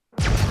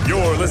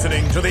You're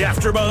listening to the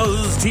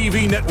AfterBuzz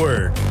TV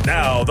Network,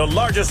 now the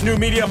largest new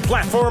media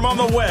platform on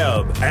the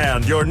web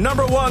and your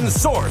number one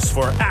source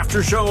for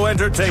after-show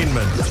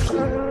entertainment.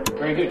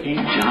 Very good, Keith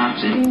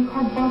Johnson.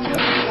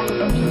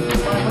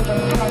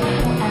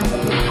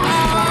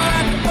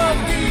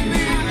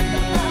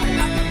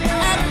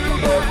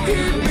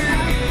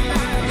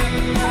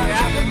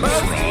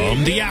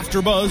 From the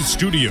AfterBuzz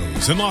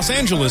Studios in Los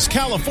Angeles,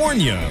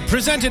 California,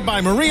 presented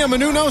by Maria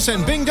Menounos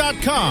and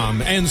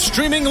Bing.com, and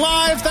streaming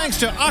live thanks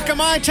to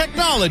Akamai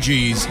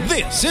Technologies,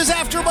 this is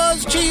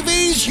AfterBuzz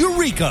TV's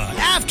Eureka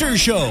After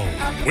Show.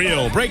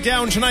 We'll break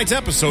down tonight's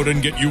episode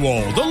and get you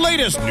all the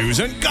latest news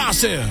and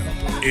gossip.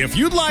 If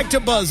you'd like to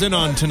buzz in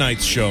on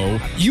tonight's show,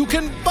 you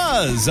can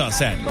buzz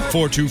us at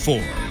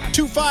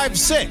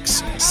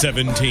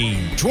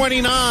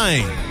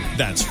 424-256-1729.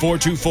 That's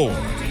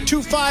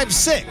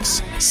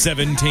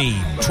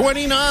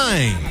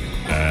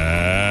 424-256-1729.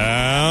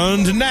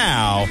 And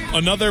now,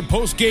 another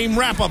post-game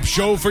wrap-up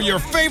show for your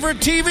favorite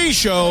TV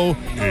show.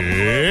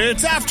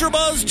 It's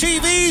AfterBuzz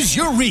TV's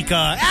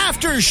Eureka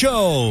After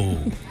Show.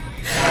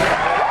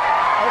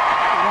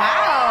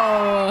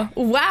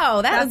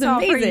 Wow, that was amazing. That's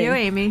all for you,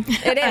 Amy.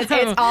 It is.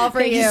 It's all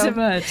for you. Thank you so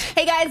much.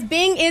 Hey guys,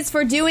 Bing is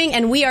for doing,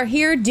 and we are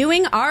here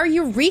doing our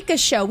Eureka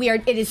show.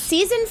 It is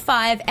season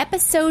 5,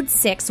 episode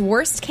 6,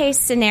 worst case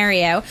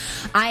scenario.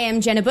 I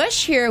am Jenna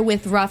Bush here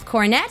with Roth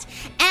Cornett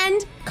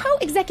and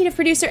co-executive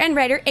producer and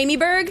writer Amy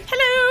Berg.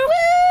 Hello.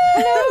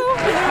 Woo!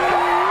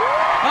 Hello.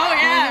 Oh,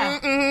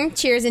 yeah.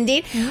 Cheers,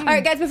 indeed. All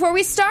right, guys, before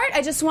we start,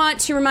 I just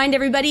want to remind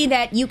everybody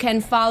that you can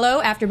follow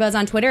AfterBuzz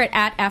on Twitter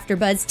at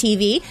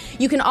AfterBuzzTV.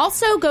 You can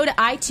also go to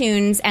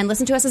iTunes and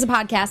listen to us as a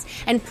podcast.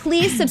 And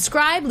please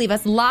subscribe. Leave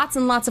us lots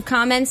and lots of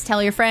comments.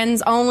 Tell your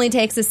friends. Only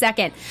takes a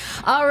second.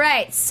 All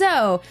right,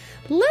 so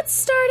let's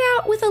start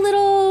out with a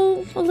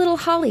little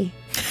Holly.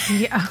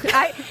 Yeah,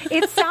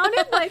 it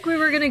sounded like we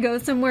were going to go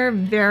somewhere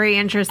very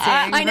interesting.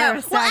 I know.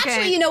 For a Well, second.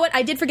 actually, you know what?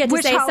 I did forget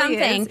to say Holly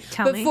something is?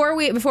 Tell me. before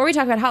we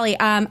talk about Holly.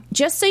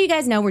 Just so you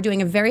guys know, we're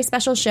doing a very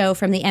special show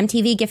from the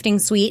MTV Gifting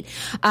Suite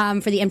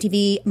for the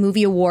MTV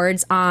Movie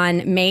Awards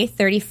on May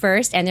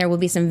 31st, and there will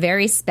be some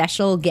very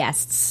special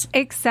guests.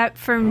 Except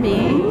for me.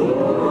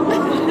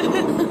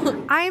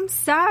 I am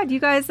sad, you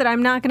guys, that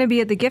I'm not going to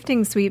be at the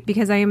gifting suite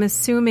because I am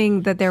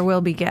assuming that there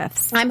will be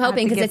gifts. I'm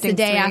hoping because it's the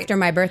day suite. after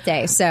my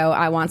birthday, so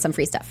I want some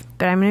free stuff.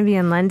 But I'm going to be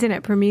in London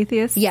at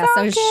Prometheus. Yeah,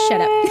 so shut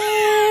up.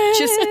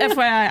 Just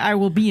FYI, I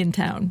will be in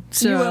town.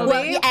 So You will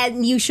Well,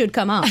 and you should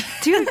come on.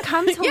 Dude,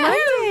 come to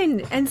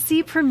London and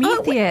see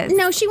Prometheus.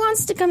 No, she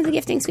wants to come to the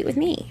gifting suite with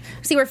me.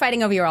 See, we're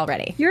fighting over you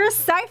already. You're a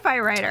sci-fi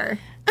writer.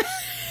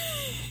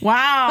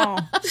 wow,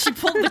 she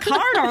pulled the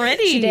card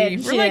already. She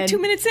did. We're She like did. 2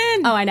 minutes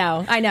in. Oh, I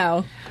know.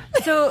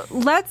 So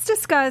let's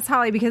discuss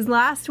Holly, because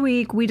last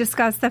week we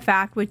discussed the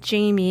fact with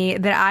Jamie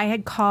that I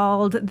had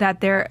called that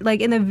there, like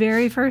in the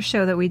very first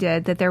show that we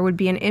did, that there would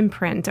be an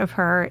imprint of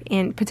her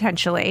in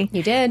potentially.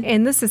 You did.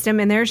 In the system,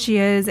 and there she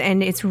is,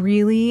 and it's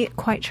really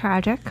quite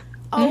tragic.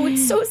 Oh,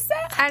 it's so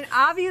sad. And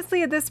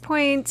obviously at this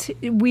point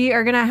we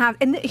are going to have,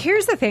 and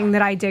here's the thing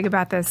that I dig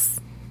about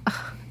this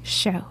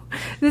show.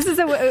 This is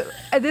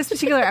this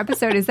particular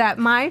episode is that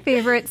my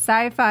favorite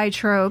sci-fi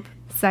trope,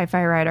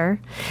 sci-fi writer,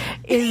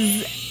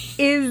 is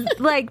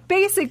like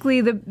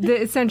basically the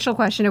essential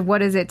question of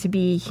what is it to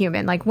be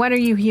human? Like, when are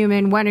you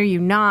human? When are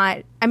you not?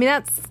 I mean,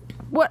 that's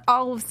what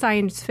all of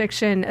science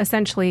fiction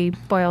essentially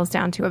boils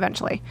down to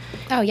eventually.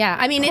 Oh, yeah.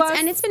 I mean,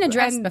 it's been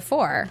addressed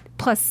before.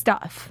 Plus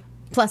stuff.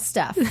 Plus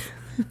stuff.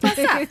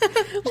 There's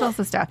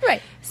also stuff.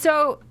 Right.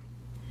 So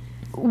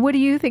what do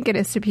you think it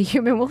is to be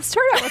human? We'll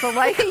start out with a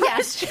like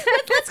Yes.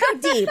 Let's go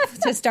deep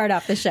to start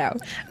off the show.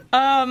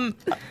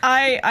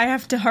 I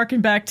have to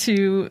harken back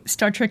to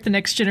Star Trek: The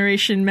Next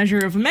Generation measure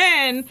of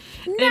man,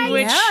 in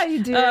which Yeah,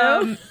 you do.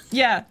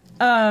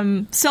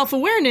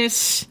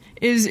 self-awareness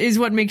is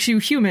what makes you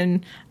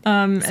human.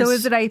 So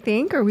is it I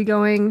think? Are we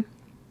going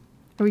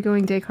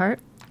Descartes?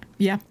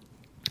 Yeah,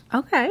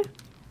 Okay.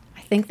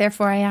 I think,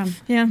 therefore, I am.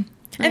 yeah,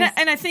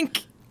 and I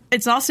think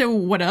it's also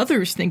what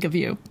others think of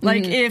you.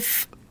 Like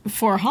if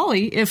for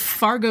Holly, if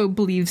Fargo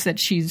believes that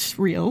she's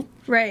real,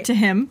 Right. to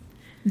him,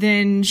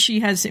 then she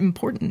has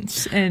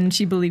importance, and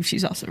she believes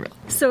she's also real.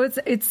 So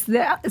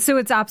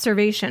it's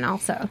observation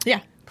also.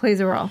 Yeah. Plays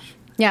a role.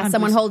 Yeah,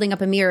 someone holding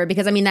up a mirror,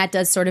 because, I mean, that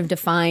does sort of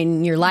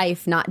define your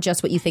life, not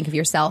just what you think of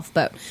yourself,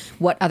 but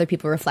what other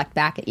people reflect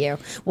back at you.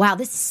 Wow,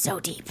 this is so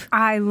deep.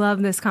 I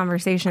love this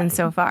conversation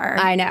so far.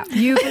 I know.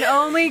 You can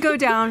only go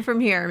down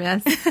from here,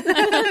 miss.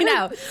 I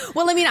know.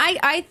 Well, I mean,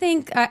 I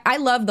think I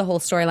love the whole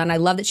storyline. I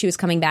love that she was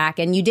coming back,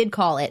 and you did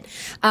call it.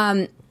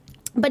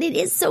 But it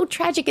is so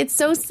tragic. It's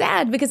so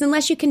sad because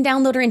unless you can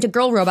download her into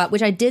Girl Robot,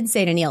 which I did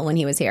say to Neil when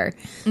he was here,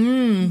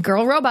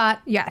 Girl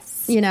Robot,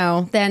 Yes.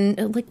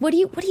 then like, what do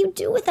you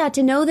do with that?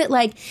 To know that,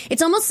 like,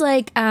 it's almost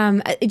like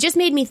it just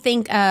made me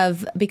think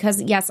of,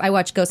 because yes, I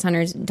watch Ghost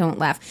Hunters. Don't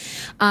laugh,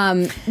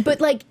 but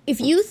like, if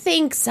you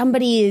think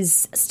somebody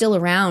is still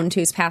around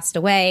who's passed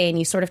away, and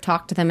you sort of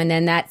talk to them, and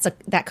then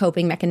that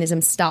coping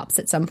mechanism stops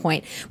at some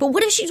point. But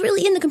what if she's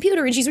really in the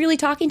computer and she's really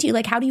talking to you?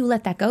 Like, how do you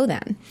let that go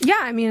then? Yeah,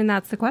 I mean, and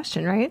that's the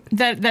question, right?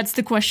 That's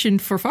the question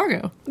for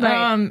Fargo.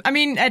 Right. I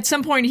mean, at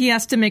some point he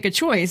has to make a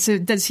choice.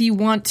 Does he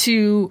want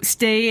to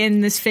stay in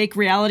this fake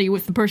reality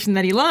with the person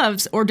that he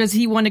loves, or does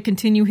he want to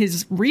continue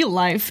his real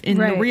life in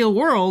the real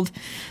world?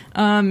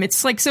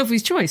 It's like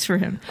Sophie's choice for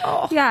him.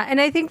 Yeah, and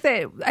I think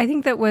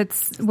that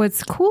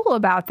what's cool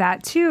about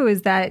that too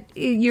is that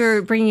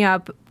you're bringing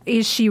up,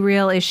 is she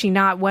real? Is she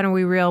not? When are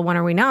we real? When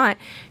are we not?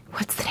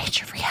 What's the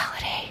nature of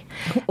reality?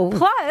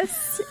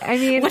 Plus, I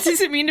mean, what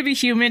does it mean to be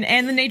human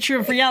and the nature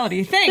of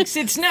reality? Thanks.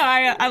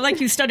 I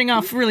like you starting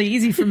off really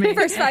easy for me.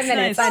 First 5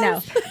 minutes, Nice. I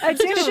know.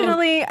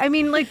 additionally, I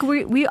mean, like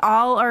we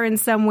all are in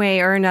some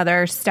way or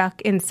another stuck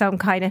in some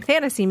kind of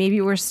fantasy.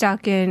 Maybe we're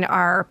stuck in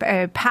our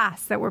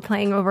past that we're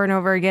playing over and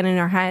over again in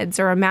our heads,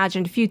 or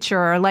imagined future,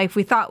 or a life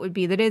we thought would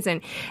be that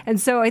isn't. And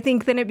so I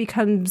think then it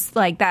becomes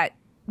like that.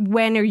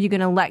 When are you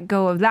going to let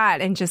go of that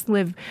and just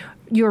live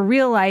your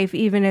real life,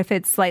 even if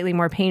it's slightly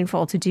more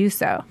painful to do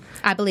so?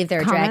 I believe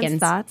there are Comments, dragons.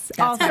 thoughts?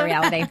 That's my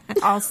reality.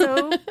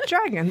 Also,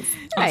 dragons.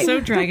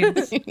 Also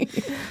dragons.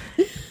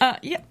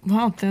 Yeah,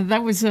 well,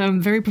 that was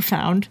very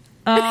profound.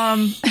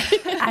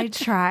 I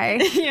try.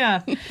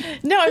 Yeah.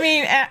 No, I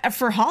mean,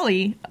 for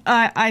Holly,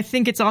 I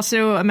think it's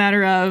also a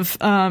matter of,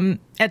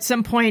 at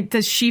some point,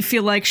 does she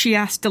feel like she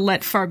has to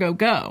let Fargo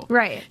go?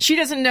 Right. She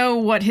doesn't know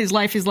what his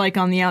life is like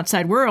on the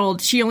outside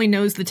world. She only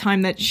knows the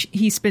time that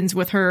he spends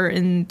with her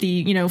in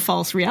the,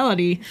 false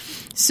reality.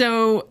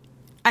 So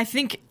I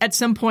think at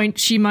some point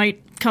she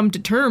might come to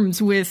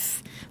terms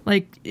with,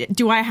 like,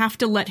 do I have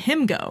to let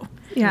him go?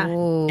 Yeah.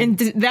 And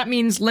that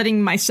means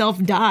letting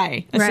myself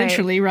die,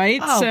 essentially, right?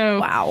 Oh, so,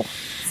 wow.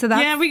 So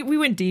that's, yeah, we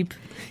went deep.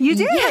 you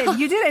did,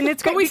 and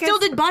it's great. But we because- still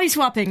did body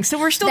swapping, so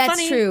we're still That's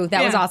funny. true.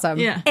 That was awesome.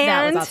 Yeah. That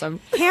and was awesome.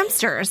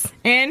 hamsters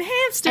And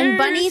hamsters. And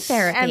bunny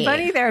therapy. and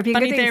bunny therapy.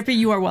 Bunny Good things. therapy,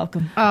 you are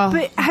welcome.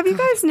 But have you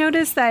guys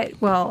noticed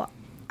that? Well,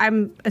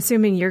 I'm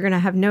assuming you're going to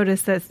have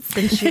noticed this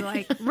since you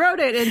wrote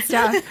it and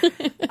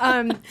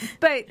stuff.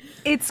 But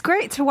it's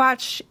great to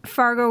watch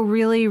Fargo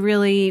really,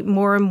 really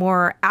more and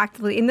more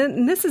actively.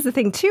 And this is the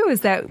thing too,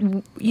 is that,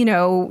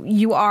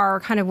 you are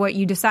kind of what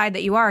you decide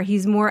that you are.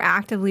 He's more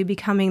actively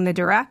becoming the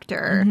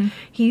director. Mm-hmm.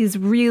 He's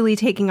really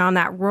taking on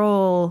that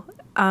role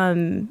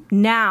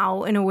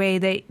now in a way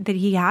that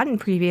he hadn't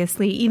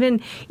previously,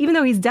 even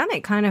though he's done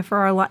it kind of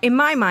for a long, in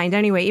my mind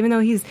anyway, even though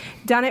he's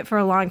done it for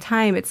a long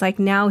time, it's like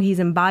now he's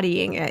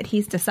embodying it.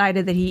 He's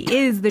decided that he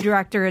is the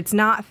director. It's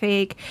not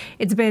fake.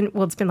 It's been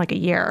like a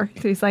year.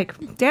 So he's like,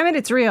 damn it,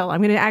 it's real.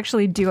 I'm going to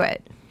actually do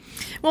it.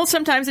 Well,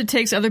 sometimes it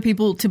takes other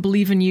people to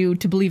believe in you,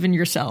 to believe in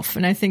yourself.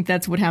 And I think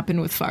that's what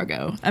happened with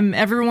Fargo.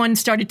 Everyone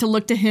started to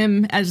look to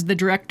him as the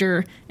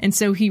director. And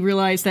so he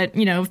realized that,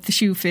 if the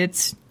shoe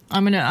fits,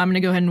 I'm gonna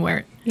go ahead and wear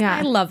it. Yeah.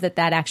 I love that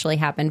actually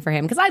happened for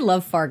him because I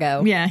love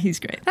Fargo. Yeah, he's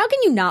great. How can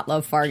you not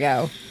love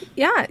Fargo?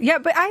 Yeah.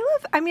 But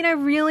I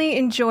really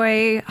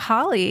enjoy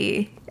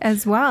Holly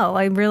as well.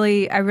 I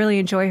really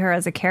enjoy her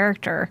as a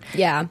character.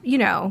 Yeah.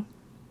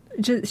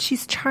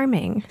 She's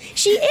charming.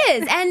 She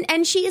is,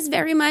 and she is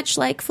very much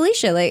like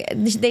Felicia. Like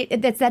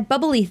that's that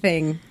bubbly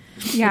thing,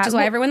 Yeah, which is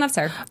why everyone loves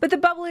her. But the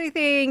bubbly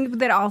thing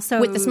that also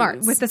With the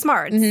smarts.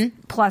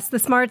 plus the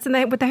smarts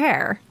with the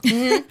hair.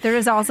 Mm-hmm. There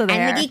is also the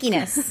hair And the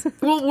geekiness.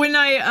 Well, when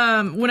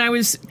I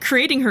was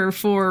creating her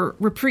for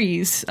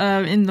Reprise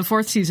in the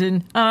 4th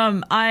season,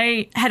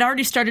 I had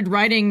already started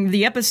writing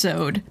the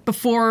episode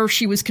before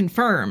she was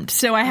confirmed.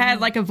 So I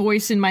had like a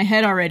voice in my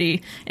head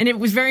already, and it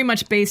was very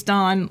much based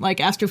on like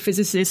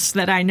astrophysicists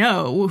that I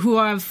know who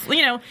have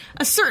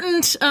a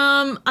certain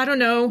I don't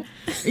know,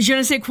 je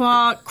ne sais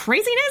quoi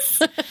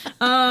craziness,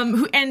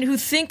 who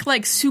think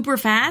like super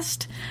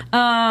fast,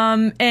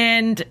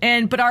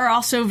 but are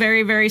also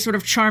very, very sort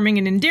of charming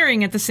and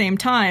endearing at the same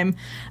time.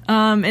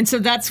 And so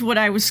that's what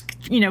I was,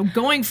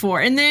 going for.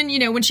 And then,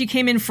 when she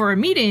came in for a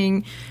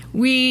meeting,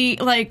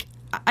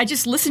 I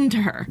just listened to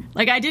her.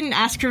 Like, I didn't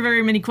ask her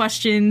very many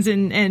questions,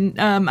 and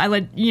I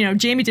let,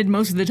 Jamie did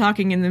most of the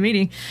talking in the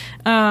meeting.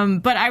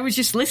 But I was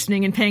just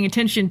listening and paying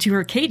attention to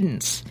her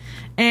cadence.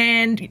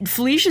 And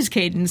Felicia's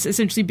cadence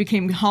essentially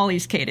became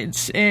Holly's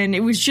cadence. And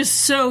it was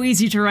just so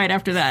easy to write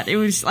after that. It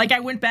was like I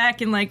went back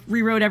and like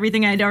rewrote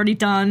everything I'd already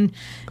done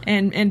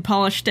and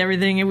polished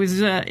everything. It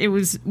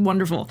was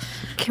wonderful.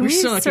 Can we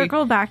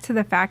circle back to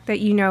the fact that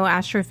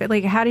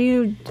astrophysics? How do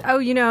you? I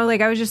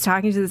was just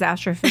talking to this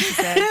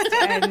astrophysicist,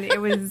 and it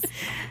was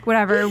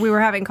whatever. We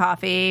were having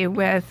coffee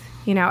with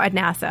at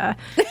NASA.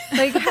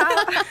 Like,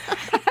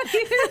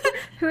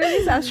 who are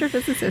these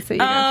astrophysicists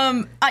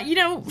that you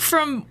know?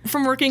 From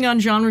working on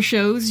genre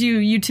shows,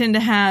 you tend to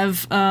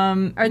have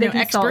are they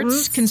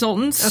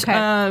consultants.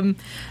 Okay.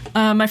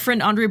 My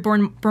friend Andrea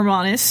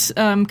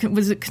Bormanis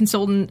was a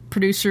consultant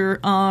producer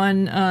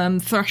on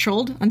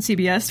Threshold on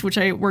CBS, which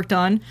I worked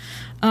on.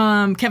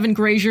 Kevin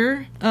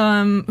Grazier,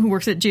 who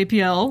works at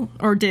JPL,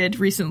 or did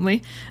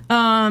recently,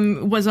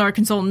 was our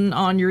consultant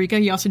on Eureka.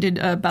 He also did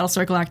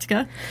Battlestar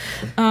Galactica.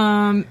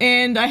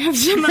 And I have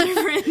some other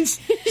friends,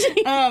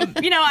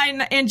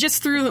 and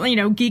just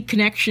through, geek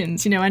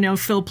connections, I know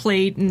Phil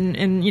Plait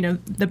and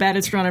the Bad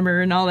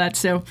Astronomer and all that.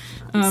 So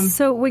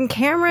when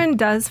Cameron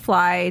does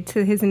fly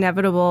to his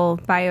inevitable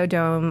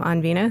biodome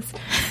on Venus,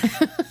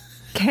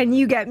 can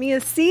you get me a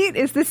seat?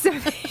 Is this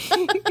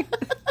something that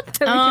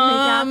we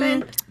can make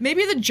happen?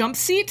 Maybe the jump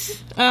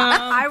seat.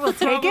 I will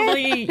take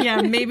probably, it.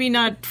 Yeah, maybe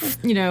not,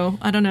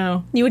 I don't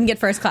know. You wouldn't get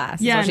first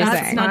class. Yeah,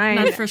 that's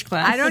not first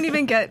class. I don't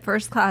even get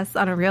first class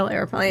on a real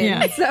airplane.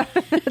 Yeah. So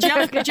do you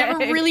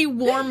have a really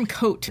warm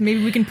coat?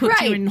 Maybe we can put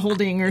you in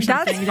holding or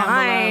something. That's down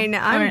fine.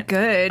 Below. I'm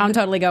good. I'm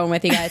totally going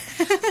with you guys.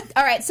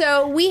 All right,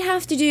 so we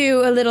have to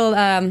do a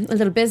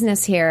little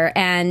business here,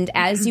 and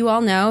as you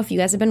all know, if you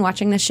guys have been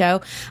watching the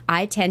show,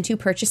 I tend to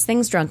purchase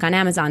things drunk on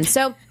Amazon.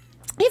 So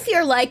if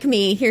you're like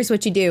me, here's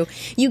what you do.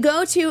 You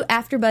go to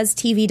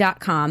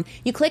AfterBuzzTV.com,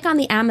 you click on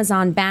the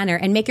Amazon banner,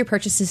 and make your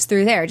purchases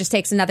through there. It just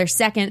takes another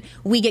second.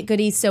 We get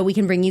goodies, so we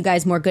can bring you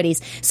guys more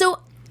goodies. So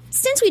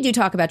since we do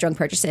talk about drunk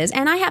purchases,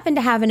 and I happen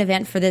to have an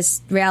event for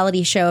this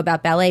reality show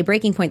about ballet,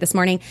 Breaking Point, this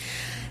morning,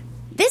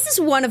 this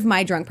is one of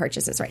my drunk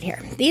purchases right here.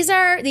 These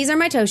are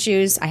my toe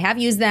shoes. I have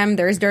used them.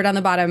 There's dirt on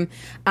the bottom.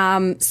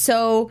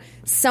 So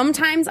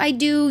sometimes I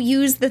do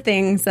use the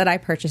things that I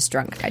purchased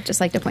drunk. I'd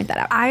just like to point that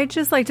out. I'd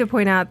just like to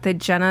point out that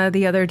Jenna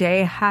the other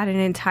day had an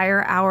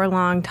entire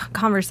hour-long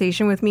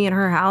conversation with me in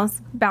her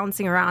house,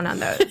 bouncing around on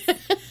those.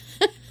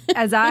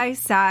 As I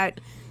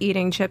sat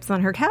eating chips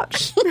on her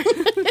couch.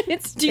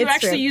 Do you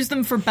actually use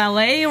them for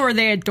ballet, or are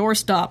they a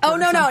doorstop? Oh,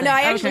 no.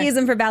 I actually use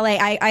them for ballet.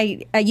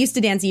 I used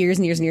to dance years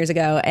and years and years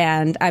ago,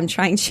 and I'm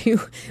trying to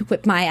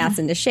whip my ass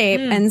into shape.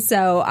 And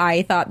so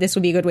I thought this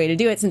would be a good way to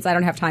do it since I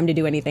don't have time to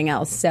do anything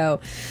else. So,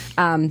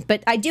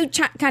 but I do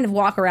kind of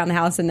walk around the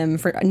house in them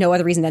for no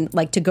other reason than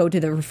like to go to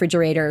the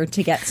refrigerator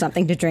to get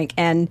something to drink.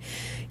 And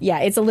yeah,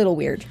 it's a little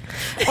weird.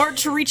 Or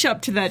to reach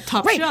up to that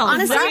top right, shelf.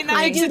 Honestly, that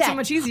makes it so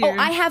much easier. Oh,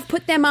 I have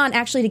put them on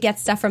actually to get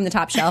stuff from the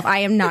top shelf. I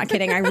am not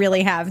kidding. I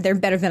really have. They're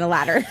better than a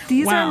ladder.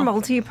 These are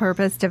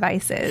multi-purpose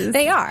devices.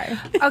 They are.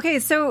 Okay,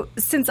 so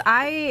since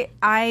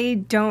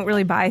I don't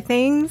really buy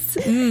things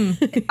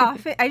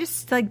often, I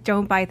just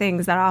don't buy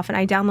things that often.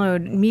 I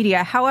download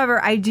media.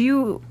 However, I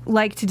do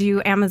like to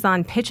do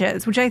Amazon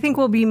pitches, which I think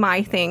will be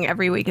my thing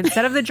every week.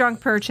 Instead of the drunk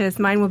purchase,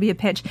 mine will be a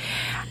pitch.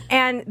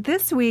 And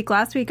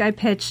last week, I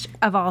pitched,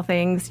 of all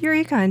things,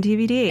 Eureka on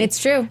DVD. It's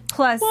true.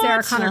 Plus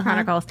Sarah Connor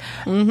Chronicles.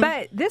 Mm-hmm.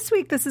 But this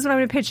week, this is what I'm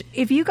going to pitch.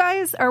 If you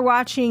guys are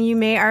watching, you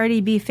may already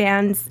be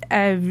fans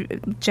of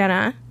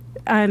Jenna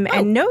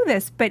and know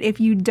this. But if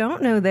you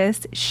don't know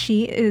this,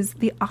 she is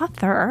the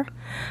author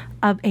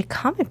of a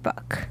comic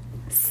book.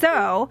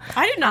 So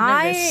I did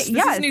not know this.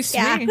 This is news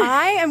to me.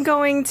 I am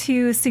going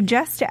to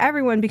suggest to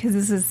everyone, because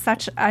this is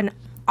such an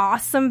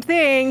awesome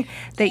thing,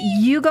 that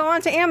you go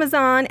onto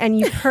Amazon and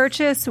you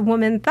purchase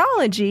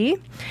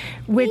Womanthology,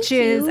 which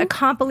is a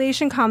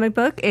compilation comic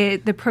book.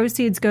 The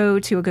proceeds go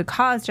to a good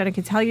cause. Jenna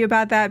can tell you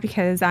about that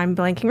because I'm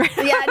blanking right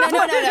now. Yeah, no.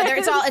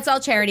 It's all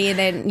charity, and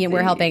then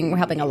we're helping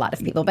a lot of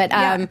people. But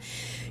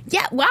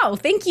yeah, wow,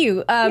 thank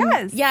you.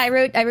 Yes. Yeah, I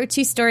wrote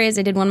 2 stories.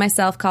 I did one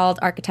myself called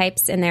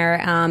Archetypes in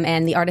there,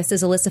 and the artist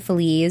is Alyssa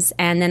Feliz.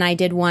 And then I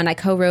did one I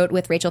co-wrote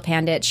with Rachel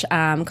Panditch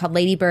called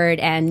Lady Bird,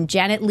 and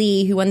Janet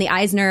Lee, who won the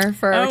Eisner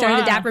for Return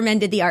to Dapper Men,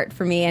 did the art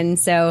for me. And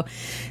so,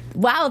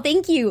 wow,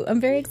 thank you.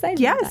 I'm very excited.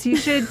 Yes, you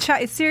should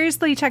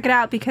seriously check it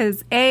out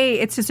because,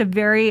 it's just a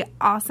very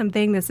awesome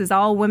thing. This is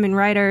all women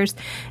writers,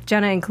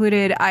 Jenna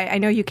included. I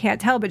know you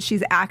can't tell, but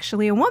she's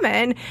actually a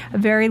woman, a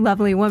very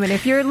lovely woman.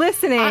 If you're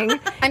listening,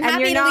 I'm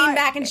happy to lean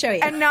back and show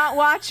you. And not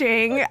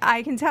watching,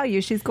 I can tell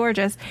you she's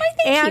gorgeous.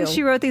 Thank you.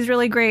 She wrote these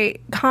really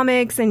great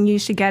comics, and you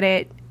should get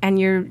it. And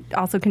you're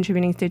also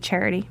contributing to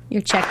charity.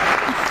 Your check.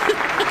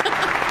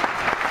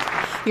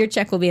 Your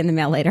check will be in the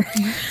mail later.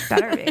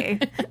 Better be.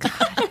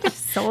 God,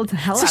 sold the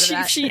hell out of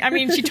that. She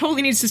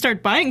totally needs to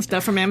start buying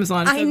stuff from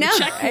Amazon. So I know. The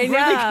check will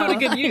really go to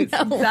good use.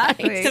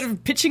 Exactly. Instead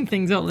of pitching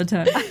things all the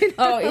time.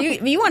 Oh,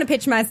 you want to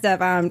pitch my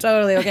stuff? I'm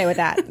totally okay with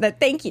that.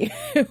 But thank you.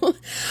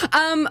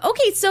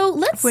 Okay, so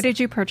let's. What did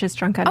you purchase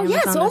drunk on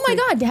Amazon? Yes. Oh my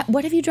God.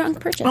 What have you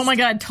drunk purchased? Oh my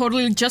God.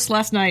 Totally. Just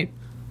last night.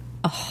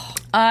 Oh.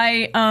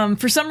 I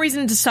for some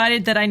reason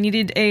decided that I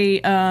needed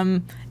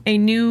a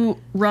new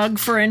rug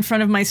for in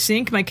front of my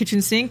sink, my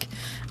kitchen sink.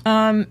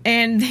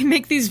 And they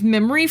make these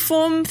memory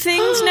foam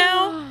things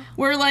now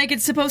where like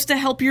it's supposed to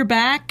help your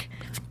back.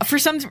 For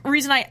some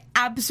reason, I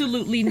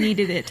absolutely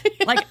needed it.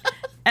 Like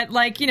at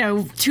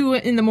 2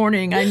 in the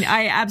morning.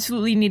 I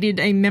absolutely needed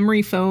a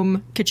memory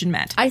foam kitchen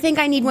mat. I think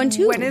I need one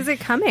too. When is it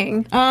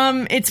coming?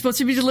 It's supposed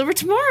to be delivered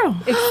tomorrow.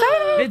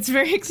 Exciting! It's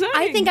very exciting.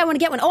 I think I want to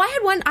get one. Oh, I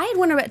had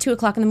one about 2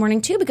 o'clock in the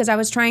morning too, because I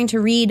was trying to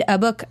read a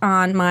book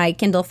on my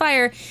Kindle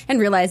Fire and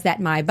realized that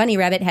my bunny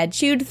rabbit had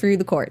chewed through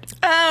the cord.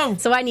 Oh,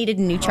 So I needed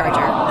a new charger.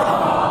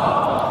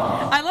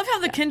 I love how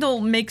the Kindle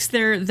makes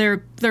their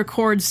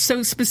cords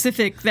so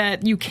specific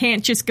that you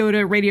can't just go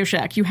to Radio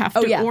Shack. You have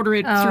to order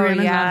it through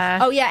Amazon. Yeah.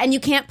 Oh, yeah, and you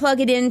can't plug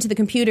it into the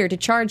computer to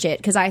charge it,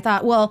 because I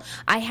thought, well,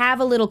 I have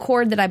a little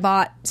cord that I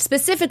bought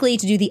specifically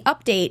to do the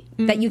update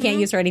that you can't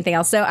use for anything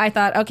else. So I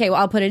thought, okay, well,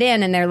 I'll put it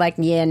in, and they're like,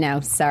 yeah,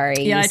 no, sorry.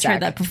 Yeah, you I suck.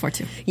 tried that before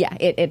too. Yeah,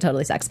 it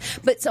totally sucks.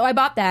 But so I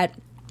bought that,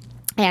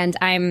 and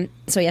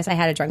yes, I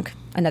had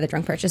another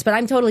drunk purchase, but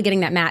I'm totally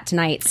getting that mat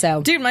tonight,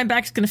 so. Dude, my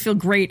back's going to feel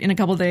great in a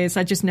couple days.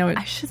 I just know it.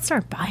 I should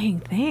start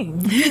buying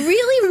things. You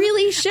really,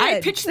 really should.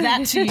 I pitched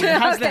that to you.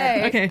 How's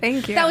that? Okay.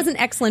 Thank you. That was an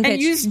excellent pitch.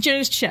 And use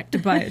Jenna's check to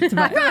buy it.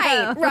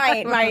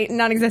 Right, my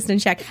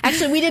non-existent check.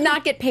 Actually, we did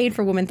not get paid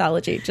for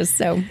Womanthology, just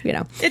so you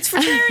know. It's for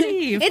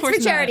charity. Of It's course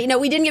for charity. not. No,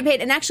 we didn't get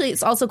paid. And actually,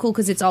 it's also cool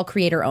because it's all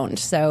creator-owned,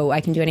 so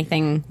I can do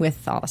anything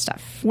with all the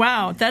stuff.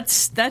 Wow,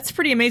 that's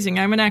pretty amazing.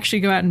 I'm going to actually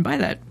go out and buy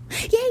that.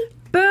 Yay!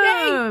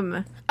 Boom.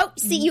 Yay. Oh,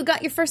 see, you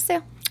got your first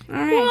sale. All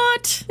right.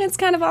 What? It's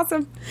kind of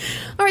awesome.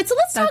 All right, so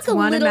let's That's talk a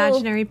one little...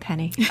 imaginary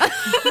penny.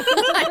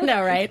 I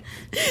know, right?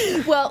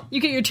 Well...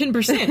 You get your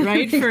 10%,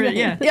 right?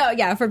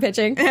 Yeah, for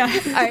pitching. Yeah.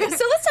 All right,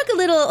 so let's talk a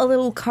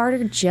little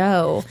Carter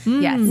Joe.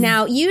 Yes.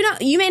 Now,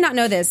 you may not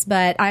know this,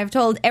 but I've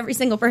told every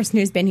single person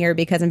who's been here,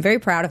 because I'm very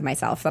proud of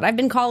myself, that I've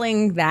been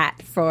calling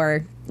that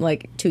for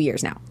 2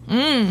 years now.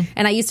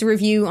 And I used to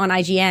review on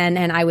IGN,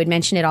 and I would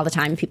mention it all the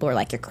time. And people were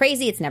like, "You're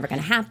crazy. It's never going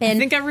to happen." I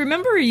think I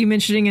remember you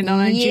mentioning it on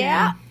IGN.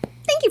 Yeah.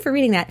 Thank you for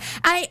reading that.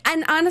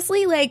 And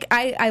honestly,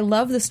 I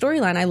love the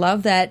storyline. I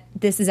love that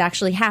this has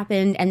actually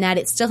happened and that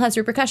it still has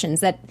repercussions.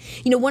 That,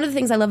 one of the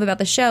things I love about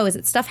the show is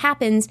that stuff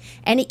happens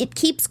and it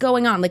keeps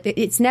going on. Like,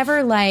 it's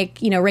never like,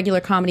 regular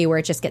comedy where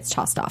it just gets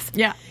tossed off.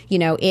 Yeah.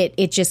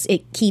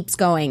 It keeps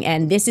going,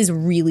 and this is a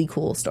really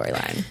cool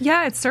storyline.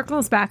 Yeah, it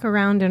circles back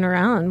around and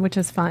around, which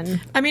is fun.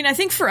 I mean, I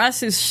think for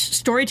us as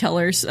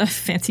storytellers, a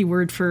fancy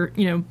word for,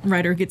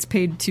 writer gets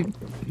paid to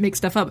make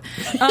stuff up.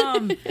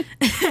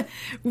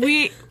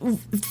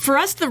 For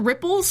us, the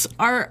ripples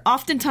are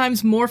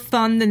oftentimes more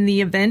fun than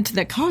the event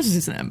that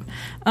causes them.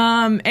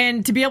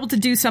 And to be able to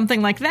do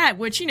something like that,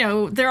 which,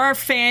 there are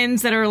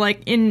fans that are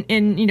like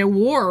in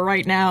war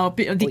right now,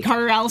 the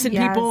Carter Allison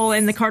people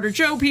and the Carter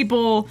Joe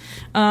people.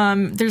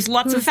 There's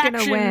lots of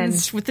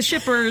factions with the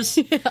shippers.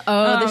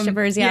 The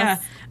shippers,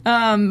 yes.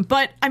 Yeah.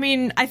 But I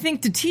mean, I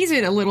think to tease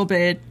it a little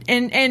bit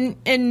and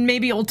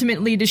maybe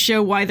ultimately to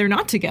show why they're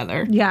not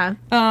together. Yeah.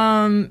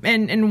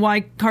 And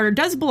why Carter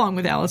does belong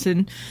with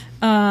Allison,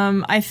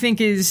 I think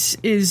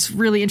is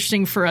really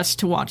interesting for us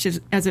to watch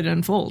as it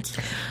unfolds.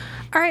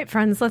 All right,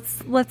 friends,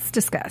 let's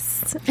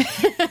discuss.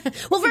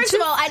 Well, first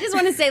of all, I just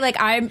want to say,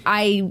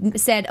 I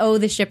said,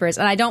 the shippers,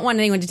 and I don't want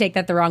anyone to take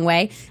that the wrong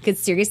way, because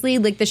seriously,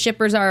 the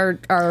shippers are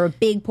a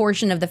big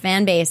portion of the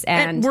fan base,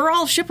 and we're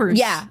all shippers.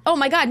 Yeah. Oh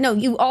my God, no,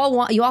 you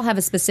all have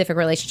a specific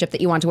relationship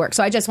that you want to work.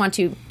 So I just want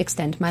to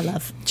extend my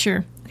love.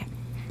 Sure.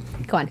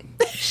 Go on.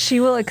 She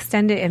will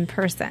extend it in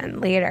person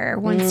later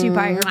once you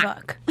buy her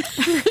book.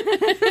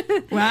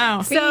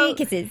 Wow. Free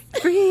kisses.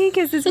 Free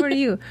kisses for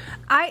you.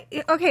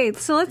 Okay,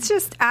 so let's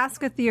just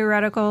ask a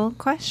theoretical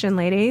question,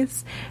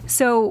 ladies.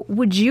 So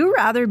would you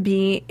rather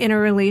be in a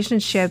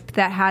relationship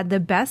that had the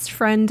best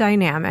friend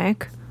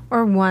dynamic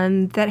or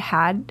one that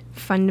had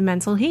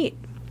fundamental hate?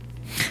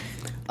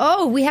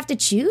 Oh, we have to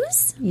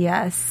choose?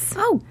 Yes.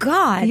 Oh,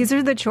 God. These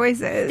are the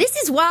choices. This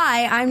is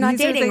why I'm not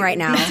dating right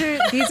now.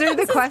 These are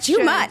the questions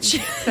too much.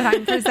 that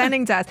I'm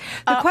presenting to us.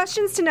 The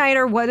questions tonight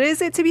are: what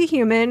is it to be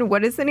human?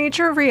 What is the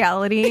nature of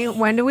reality?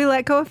 When do we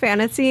let go of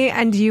fantasy?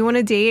 And do you want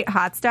to date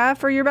hot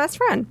stuff or your best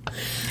friend?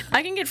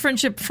 I can get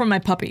friendship from my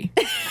puppy.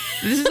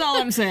 This is all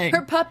I'm saying.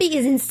 Her puppy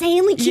is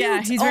insanely cute.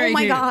 Yeah, he's very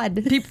my cute. God.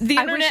 The I wish you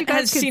internet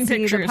guys has could seen see the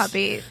pictures.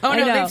 puppy. Oh I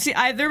no, know. they've seen.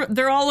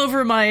 They're all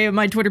over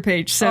my Twitter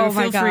page. So Oh,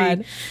 my feel free.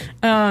 God.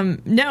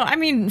 No, I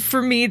mean,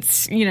 for me,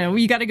 it's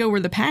you got to go where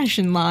the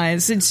passion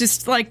lies. It's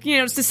just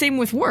it's the same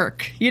with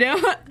work.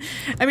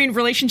 I mean,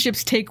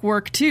 relationships take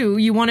work too.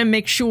 You want to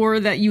make sure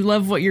that you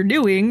love what you're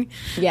doing.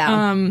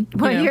 Yeah.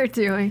 What you're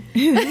doing.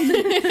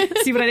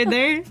 See what I did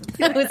there?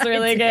 That was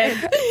really good.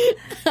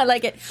 I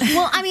like it.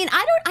 Well, I mean,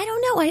 I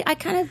don't know. I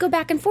kind of go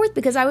back and forth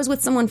because I was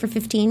with someone for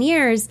 15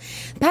 years.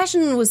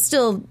 Passion was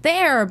still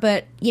there,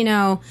 but,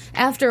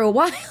 after a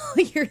while,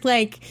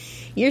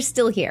 you're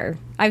still here.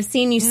 I've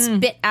seen you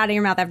spit out of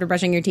your mouth after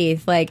brushing your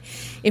teeth.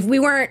 If we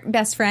weren't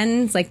best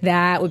friends,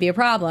 that would be a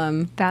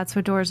problem. That's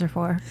what doors are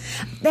for.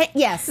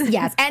 Yes.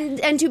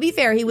 And to be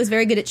fair, he was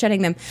very good at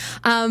shutting them.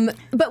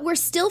 But we're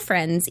still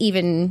friends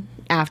even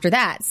after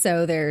that.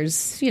 So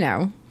there's,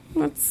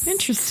 That's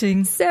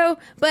interesting. So,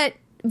 but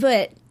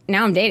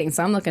now I'm dating,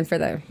 so I'm looking for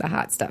the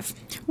hot stuff.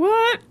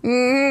 What?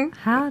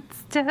 Hot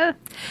stuff.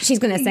 She's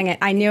going to sing it.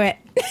 I knew it.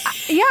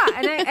 Yeah,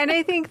 and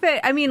I think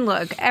that, I mean,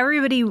 look,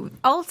 everybody,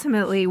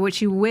 ultimately,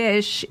 what you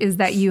wish is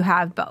that you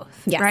have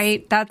both, Yes.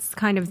 right? That's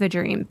kind of the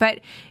dream. But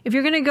if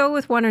you're going to go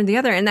with one or the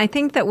other, and I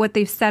think that what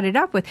they've set it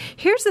up with,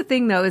 here's the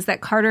thing, though, is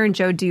that Carter and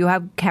Joe do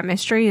have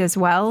chemistry as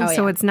well. Oh,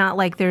 so yeah. it's not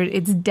like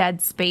it's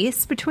dead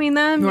space between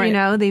them. Right. You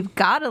know, they've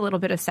got a little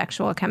bit of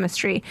sexual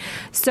chemistry.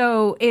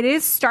 So it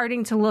is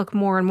starting to look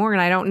more and more,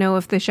 and I don't know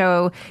if the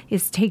show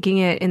is taking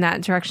it in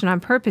that direction on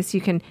purpose.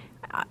 You can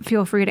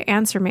feel free to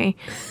answer me.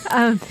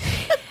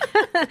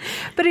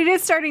 But it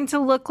is starting to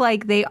look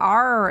like they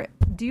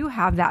do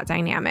have that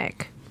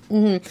dynamic.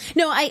 No,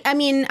 I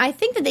mean, I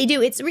think that they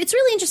do. It's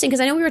really interesting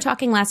because I know we were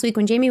talking last week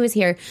when Jamie was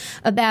here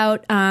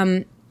about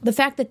the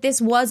fact that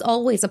this was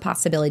always a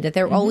possibility, that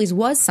there always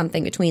was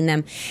something between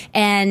them.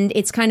 And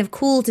it's kind of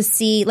cool to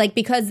see, like,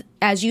 because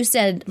as you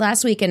said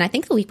last week, and I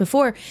think the week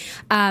before,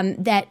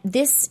 that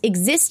this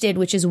existed,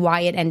 which is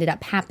why it ended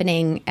up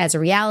happening as a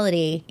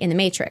reality in The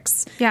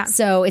Matrix. Yeah.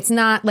 So it's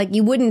not like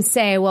you wouldn't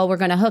say, well, we're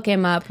going to hook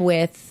him up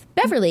with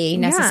Beverly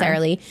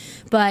necessarily,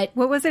 but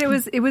What was it?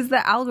 It was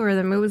the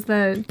algorithm. It was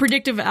the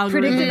Predictive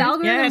algorithm. predictive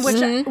algorithm,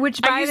 Yes. which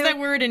I by used the that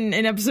word in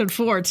episode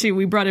 4 too.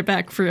 We brought it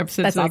back for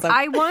episode That's 6. awesome.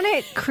 I want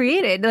it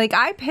created. Like,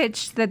 I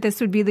pitched that this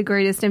would be the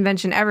greatest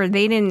invention ever.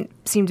 They didn't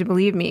seem to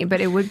believe me,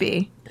 but it would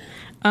be.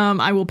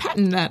 I will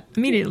patent that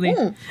immediately.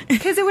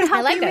 Because it would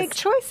help like you this. make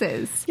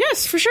choices,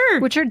 Yes, for sure.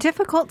 which are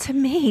difficult to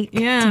make.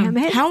 yeah. Damn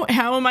it.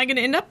 How am I going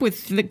to end up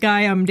with the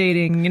guy I'm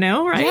dating? You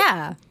know, right?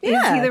 yeah.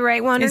 Is he the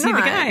right one Is or he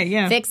not? the guy?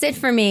 Yeah. Fix it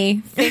for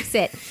me. Fix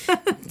it.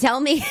 tell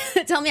me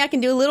I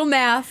can do a little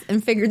math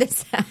and figure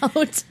this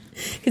out.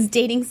 Because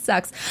dating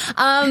sucks.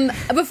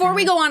 Before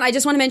we go on, I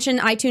just want to mention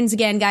iTunes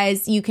again,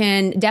 guys. You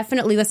can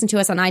definitely listen to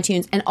us on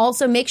iTunes. And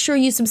also make sure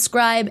you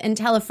subscribe and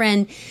tell a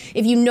friend.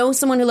 If you know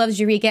someone who loves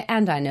Eureka,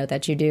 and I know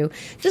that you do,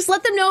 just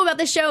let them know about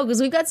the show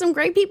because we've got some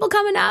great people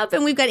coming up.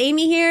 And we've got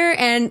Amy here.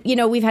 And, you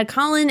know, we've had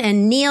Colin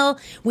and Neil.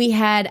 We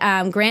had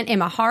Grant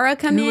Imahara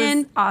come Who in.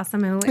 was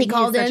awesome. He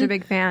called such in. a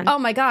big fan. Oh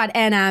my god!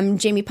 And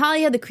Jamie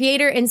Paglia, the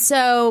creator, and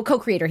so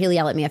co-creator. He'll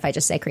yell at me if I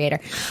just say creator.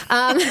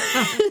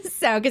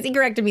 So because he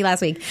corrected me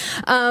last week.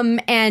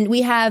 And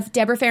we have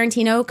Deborah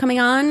Ferrantino coming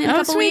on in a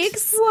couple sweet.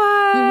 weeks.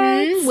 What?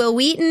 Mhm. Will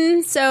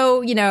Wheaton.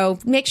 So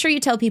make sure you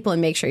tell people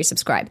and make sure you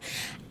subscribe.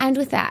 And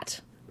with that,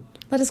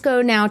 let us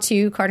go now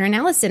to Carter and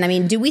Allison. I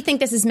mean, do we think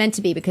this is meant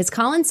to be? Because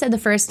Colin said the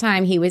first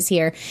time he was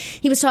here,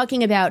 he was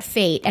talking about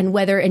fate and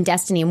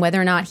destiny and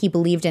whether or not he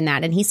believed in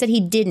that. And he said he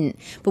didn't.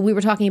 But we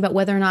were talking about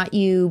whether or not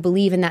you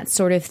believe in that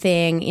sort of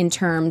thing in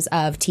terms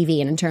of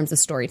TV and in terms of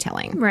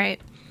storytelling. Right.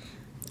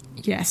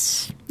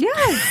 Yes.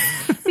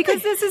 Yes.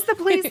 Because this is the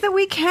place that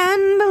we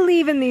can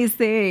believe in these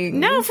things.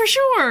 No, for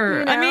sure.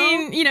 You know? I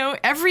mean,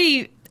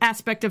 every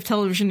aspect of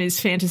television is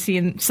fantasy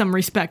in some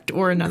respect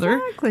or another.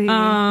 Exactly.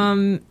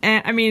 And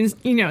I mean,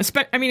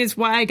 it's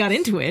why I got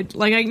into it.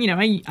 Like,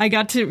 I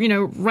got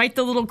to, write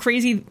the little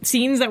crazy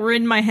scenes that were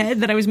in my head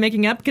that I was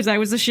making up because I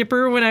was a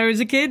shipper when I was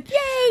a kid.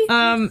 Yay!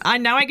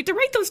 Now I get to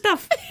write those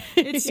stuff.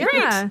 It's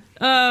Yeah.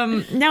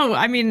 great. No,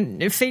 I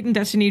mean, fate and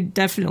destiny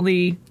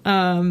definitely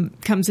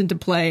comes into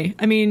play.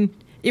 I mean,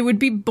 it would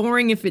be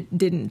boring if it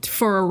didn't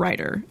for a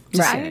writer.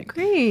 to I say.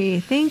 agree.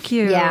 Thank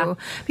you. Yeah.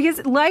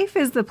 Because life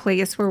is the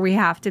place where we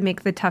have to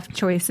make the tough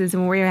choices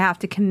and where we have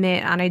to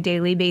commit on a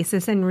daily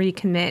basis and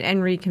recommit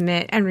and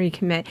recommit and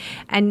recommit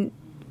and,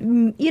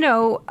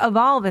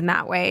 evolve in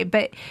that way.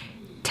 But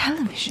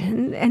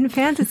television and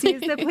fantasy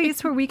is the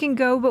place where we can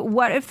go. But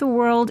what if the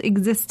world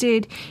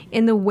existed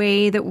in the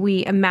way that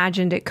we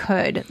imagined it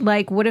could?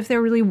 Like, what if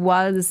there really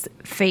was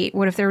fate?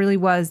 What if there really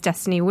was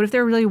destiny? What if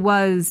there really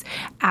was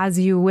as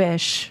you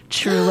wish,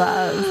 true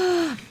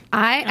love?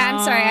 I'm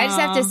sorry. I just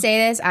have to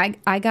say this.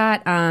 I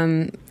got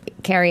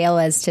Carrie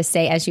Elwes to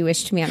say "as you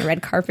wish" to me on a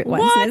red carpet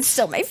once, What? and it's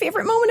still my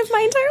favorite moment of my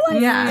entire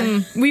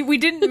life. Yeah. We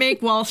didn't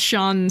make Walsh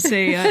Shawn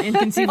say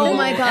inconceivable. Oh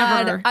my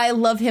god, ever. I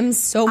love him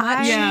so much.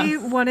 I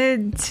Yeah.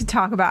 wanted to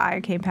talk about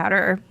iocane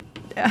powder.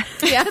 Yeah.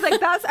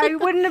 I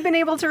wouldn't have been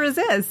able to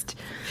resist.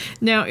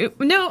 No.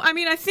 I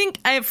mean, I think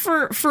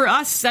for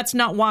us, that's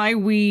not why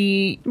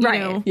we.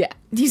 Right. Yeah.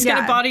 He's got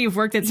Yeah. a body of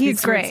work that speaks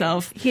He's for great.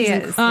 itself. He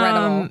is.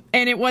 Incredible.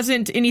 And it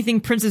wasn't anything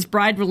Princess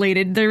Bride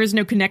related. There is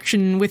no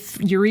connection with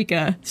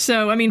Eureka.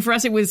 So, I mean, for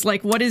us, it was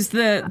like, what is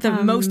the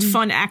most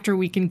fun actor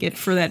we can get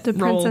for that The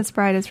role? Princess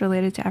Bride is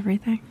related to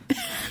everything.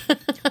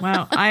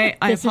 Wow. I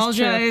This is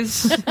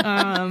true.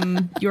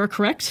 apologize. You're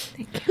correct.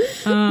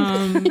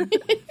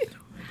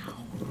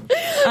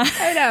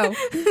 I know.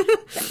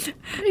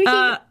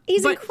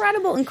 He's but-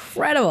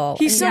 incredible.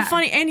 He's so Yeah.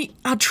 funny, and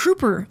a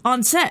trooper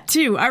on set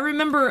too. I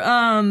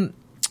remember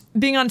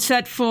being on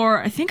set for,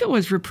 I think it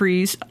was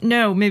Reprise.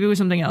 No, maybe it was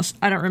something else.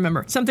 I don't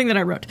remember. Something that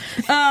I wrote.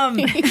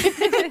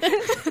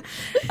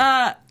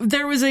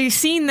 There was a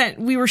scene that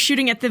we were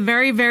shooting at the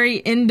very,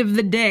 very end of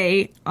the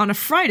day on a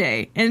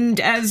Friday,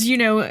 and as you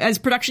know, as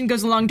production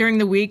goes along during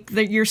the week,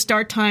 your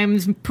start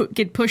times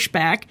get pushed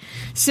back.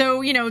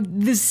 So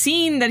the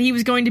scene that he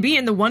was going to be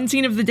in, the one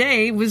scene of the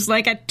day, was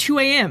like at 2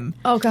 a.m.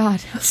 Oh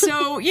god.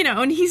 So,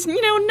 and he's,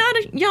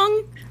 not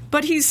young,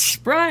 but he's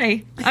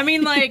spry. I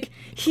mean, like,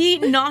 he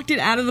knocked it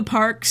out of the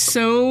park.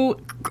 So,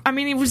 I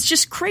mean, it was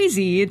just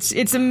crazy.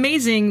 It's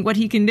amazing what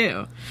he can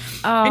do.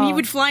 And he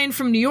would fly in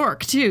from New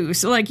York too.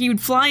 So like he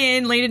would fly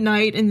in late at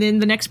night, and then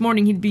the next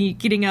morning he'd be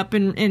getting up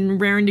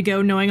and raring to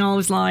go, knowing all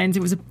his lines.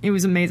 It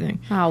was amazing.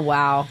 Oh,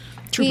 wow.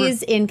 Trooper.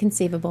 He's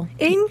inconceivable.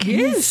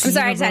 Inconceivable. I'm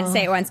sorry, I just had to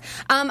say it once.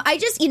 I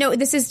just,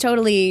 this is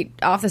totally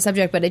off the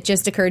subject, but it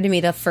just occurred to me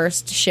the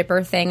first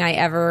shipper thing I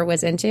ever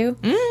was into.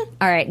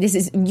 All right, this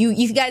is,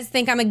 you guys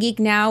think I'm a geek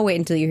now? Wait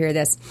until you hear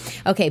this.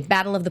 Okay,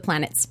 Battle of the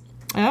Planets.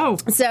 Oh.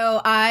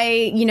 So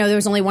there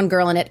was only one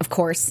girl in it, of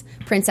course,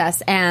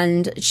 Princess,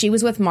 and she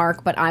was with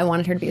Mark, but I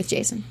wanted her to be with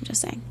Jason. I'm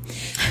just saying.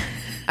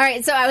 All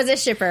right, so I was a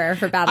shipper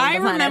for Battle of the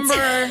Planets. I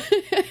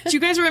remember. Do you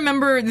guys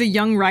remember the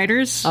Young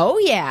Riders? Oh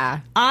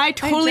yeah, I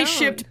totally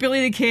shipped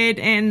Billy the Kid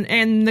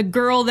and the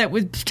girl that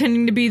was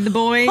pretending to be the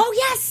boy. Oh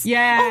yes,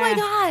 yeah. Oh my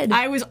god,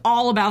 I was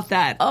all about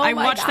that. I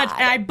watched that.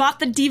 And I bought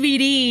the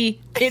DVD.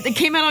 It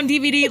came out on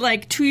DVD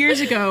like 2 years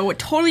ago.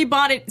 Totally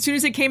bought it as soon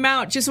as it came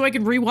out, just so I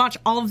could rewatch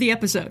all of the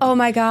episodes. Oh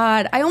my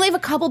god, I only have a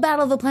couple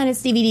Battle of the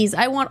Planets DVDs.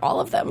 I want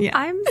all of them. Yeah.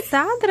 I'm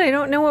sad that I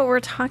don't know what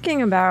we're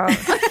talking about.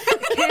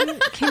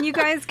 Can you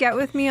guys get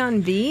with me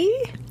on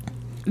V?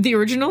 The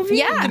original V?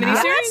 Yeah, the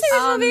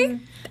miniseries?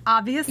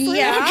 Obviously.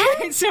 Yeah.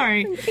 Okay,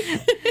 sorry.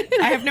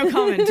 I have no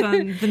comment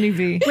on the new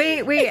V.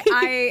 Wait.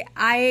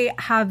 I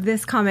have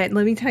this comment.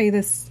 Let me tell you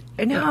this.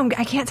 No,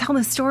 I can't tell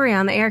the story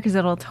on the air because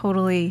it'll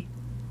totally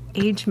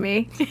age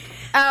me.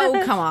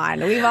 Oh, come on.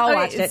 We've all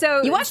watched it.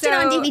 You watched it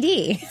on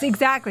DVD.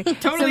 Exactly.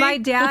 Totally. So my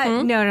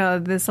dad, no,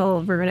 this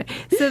will ruin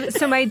it.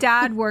 So my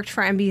dad worked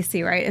for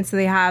NBC, right? And so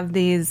they have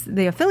the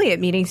affiliate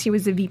meetings. He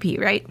was a VP,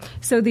 right?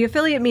 So the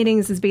affiliate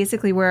meetings is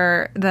basically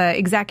where the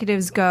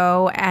executives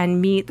go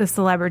and meet the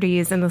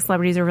celebrities, and the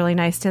celebrities are really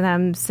nice to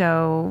them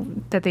so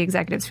that the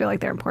executives feel like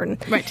they're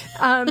important. Right.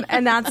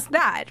 And that's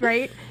that,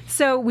 right?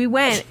 So we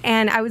went,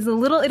 and I was a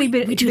little itty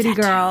bitty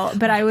girl,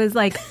 but I was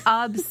like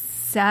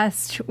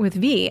obsessed with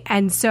V.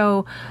 And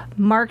so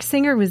Mark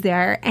Singer was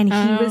there, and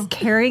he was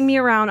carrying me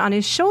around on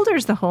his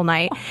shoulders the whole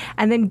night.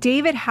 And then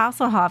David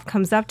Hasselhoff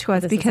comes up to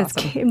us because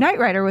Knight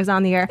Rider was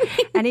on the air,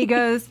 and he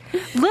goes,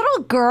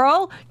 "Little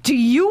girl, do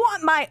you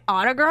want my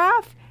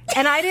autograph?"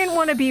 And I didn't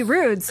want to be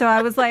rude, so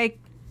I was like,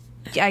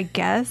 I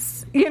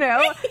guess,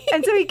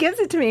 and so he gives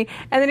it to me,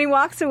 and then he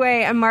walks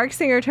away, and Mark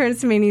Singer turns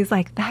to me and he's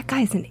like, "That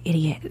guy's an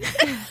idiot."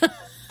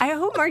 I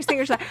hope Mark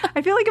Singer's not.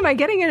 I feel like, am I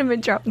getting him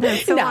in trouble?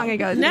 That's so long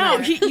ago. No,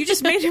 you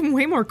just made him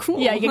way more cool.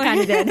 Yeah, you kind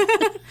of did.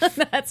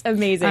 That's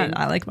amazing.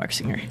 I like Mark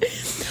Singer.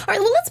 All right,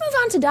 well, let's move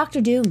on to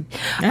Dr. Doom.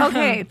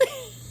 Okay.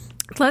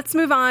 Let's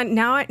move on.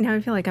 Now I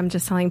feel like I'm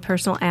just telling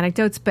personal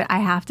anecdotes, but I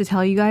have to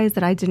tell you guys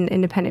that I did an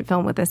independent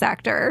film with this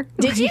actor.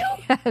 Did you?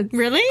 Yes.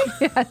 Really?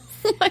 Yes.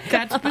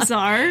 That's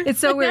bizarre. It's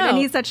so weird, and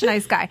he's such a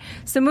nice guy.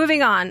 So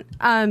moving on.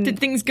 Did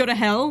things go to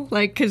hell?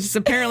 Like, because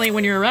apparently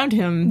when you're around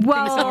him, things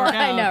don't work out.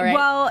 I know, right?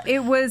 Well,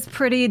 it was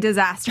pretty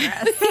disastrous.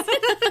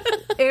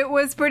 It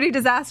was pretty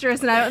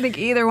disastrous, and I don't think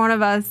either one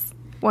of us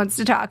wants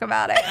to talk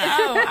about it.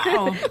 Oh,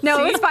 wow.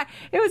 No, it was fine.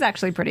 It was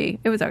actually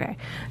it was okay.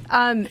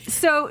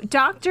 So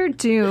Dr.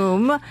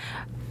 Doom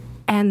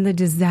and the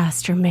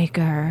Disaster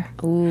Maker.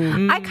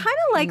 Ooh. I kind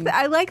of like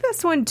I like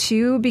this one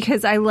too,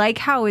 because I like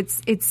how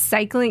it's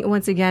cycling.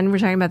 Once again, we're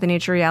talking about the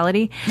nature of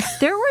reality.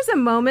 There was a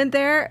moment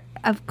there.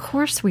 Of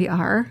course we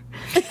are.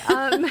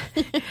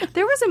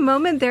 There was a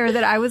moment there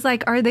that I was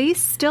like, are they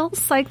still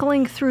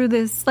cycling through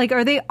this? Like,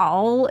 are they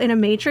all in a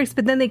matrix?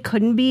 But then they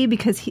couldn't be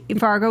because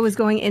Fargo was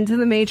going into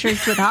the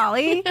matrix with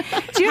Holly. How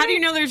do you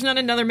know there's not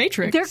another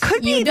matrix? There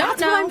could be.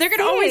 That's what I'm There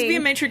could always be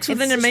a matrix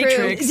within a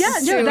matrix.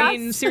 Yeah, no, I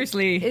mean,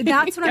 seriously.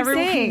 That's what I'm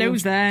Everyone saying.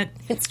 knows that.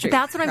 It's true.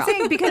 That's what I'm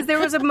saying, because there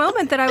was a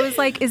moment that I was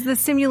like, is the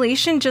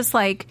simulation just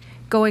like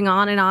going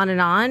on and on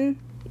and on?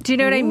 Do you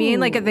know what I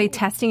mean? Like, are they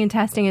testing and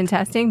testing and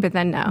testing? But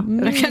then no.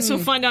 I guess we'll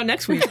find out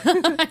next week.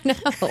 I know.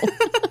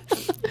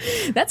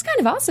 That's kind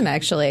of awesome,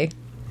 actually.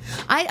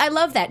 I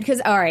love that because,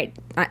 all right,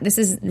 this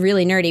is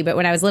really nerdy, but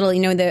when I was little,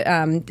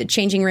 the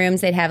changing rooms,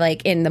 they'd have,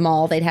 like, in the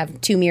mall, they'd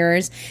have 2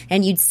 mirrors,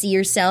 and you'd see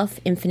yourself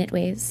infinite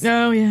ways.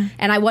 Oh, yeah.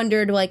 And I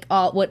wondered, like,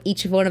 what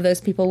each one of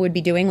those people would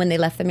be doing when they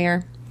left the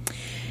mirror.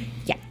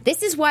 Yeah,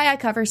 this is why I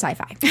cover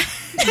sci-fi.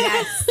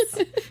 Yes.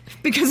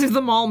 Because of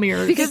the mall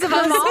mirrors. Because of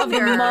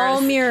the mall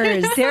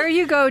mirrors. There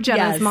you go,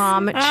 Jenna's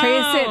mom. Trace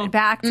it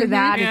back to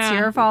that. Yeah. It's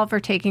your fault for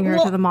taking her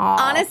to the mall.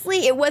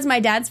 Honestly, it was my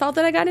dad's fault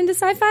that I got into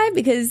sci-fi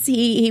because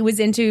he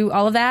was into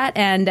all of that.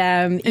 And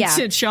yeah.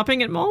 It's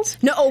shopping at malls?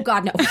 No, oh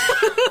God, no.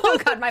 Oh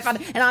God, my father.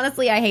 And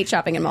honestly, I hate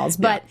shopping at malls.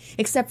 But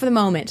except for the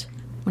moment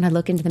when I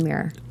look into the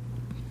mirror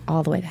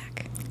all the way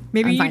back.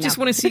 Maybe you just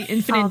want to see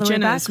infinite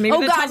Jennas. Maybe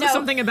that tells us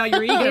something about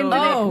your ego.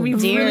 Oh,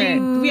 dear.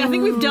 I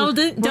think we've delved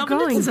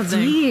into something.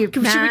 Deep,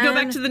 Should we go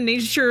back to the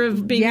nature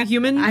of being a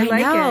human? I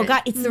like know. it.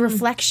 God, it's the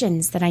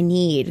reflections that I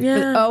need.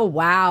 Yeah. Oh,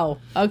 wow.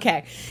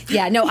 Okay.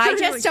 Yeah, no, I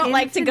just don't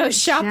like to go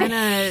shopping.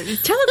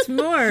 Tell us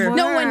more.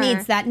 No one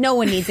needs that. No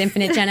one needs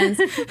infinite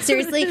Jennas.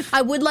 Seriously,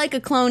 I would like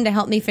a clone to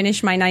help me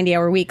finish my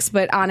 90-hour weeks,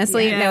 but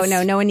honestly,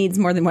 no one needs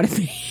more than one of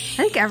me.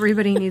 I think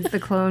everybody needs the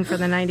clone for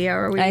the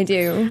 90-hour week. I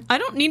do. I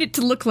don't need it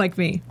to look like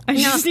me. I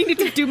just needed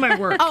to do my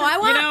work.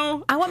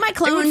 Oh, I want my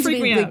clone to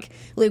freak be me out.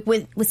 like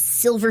with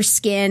silver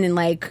skin and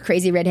like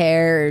crazy red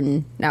hair.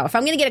 And no, if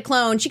I'm gonna get a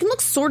clone, she can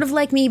look sort of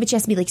like me, but she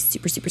has to be like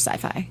super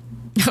sci-fi.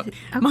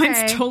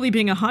 Mine's totally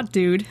being a hot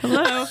dude.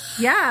 Hello.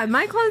 Yeah,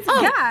 my clone's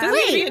Doesn't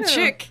wait. be a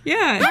chick.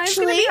 Yeah. Mine's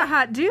gonna be a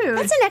hot dude.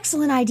 That's an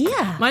excellent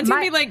idea. Mine's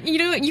gonna be like,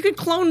 you could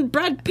clone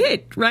Brad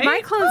Pitt, right?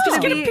 My clone's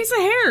Just gonna get be a piece of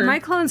hair. My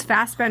clone's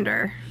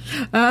Fassbender.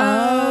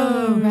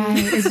 Oh,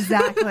 right.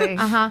 Exactly.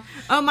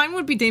 Oh, mine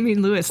would be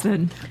Damian Lewis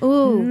then.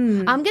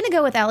 Ooh, I'm gonna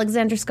go with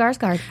Alexander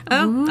Skarsgård.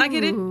 Oh, I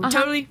get it.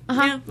 Totally.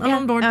 Yeah, I'm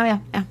on board. Oh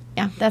yeah.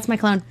 That's my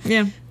clone.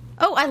 Yeah.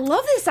 Oh, I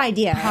love this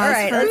idea. All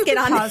right, let's get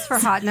on. Pause for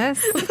hotness.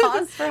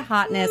 Pause for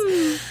hotness.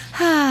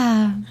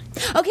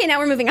 Okay, now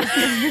we're moving on. All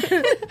right,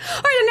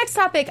 our next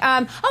topic.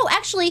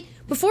 Actually,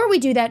 before we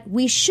do that,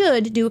 we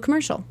should do a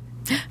commercial.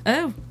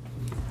 Oh.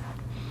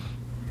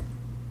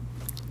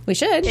 We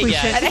should. Hey,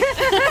 guys.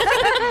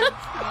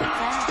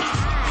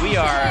 We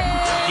are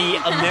the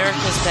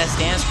America's Best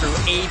Dance Crew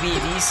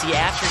ABDC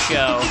After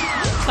Show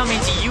coming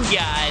to you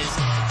guys.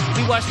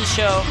 We watch the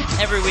show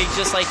every week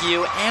just like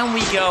you, and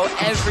we go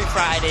every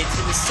Friday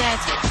to the set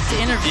to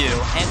interview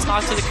and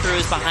talk to the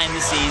crews behind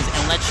the scenes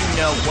and let you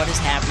know what is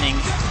happening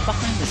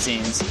behind the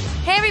scenes.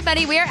 Hey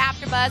everybody, we are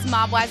AfterBuzz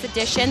Mob Wives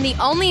Edition, the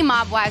only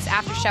Mob Wives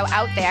after show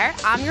out there.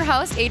 I'm your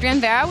host, Adrienne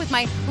Vera, with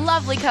my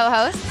lovely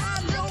co-hosts.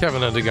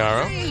 Kevin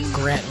Undergaro.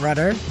 Grant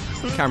Rudder.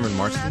 Cameron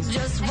Marston. You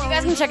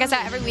guys can check us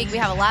out every week. We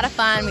have a lot of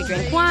fun. We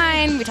drink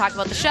wine. We talk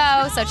about the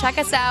show. So check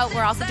us out.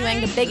 We're also doing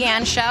the Big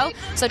Ann Show.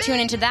 So tune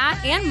into that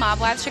and Mob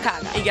Wives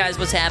Chicago. Hey guys,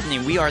 what's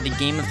happening? We are the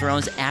Game of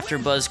Thrones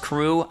AfterBuzz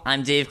crew.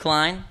 I'm Dave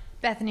Klein.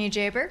 Bethany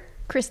Jaber.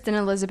 Kristen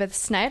Elizabeth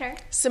Snyder.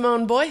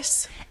 Simone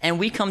Boyce. And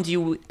we come to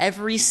you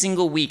every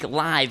single week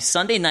live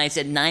Sunday nights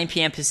at 9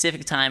 p.m.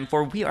 Pacific time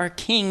for We Are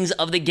Kings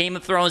of the Game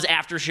of Thrones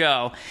After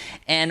Show.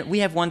 And we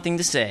have one thing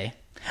to say.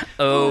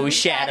 Oh,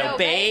 Shadow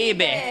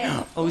Baby.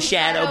 Oh,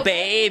 Shadow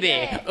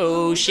Baby.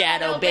 Oh,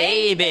 Shadow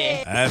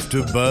Baby.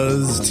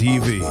 AfterBuzz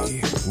TV.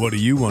 What do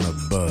you want to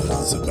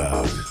buzz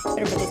about?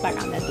 Better put this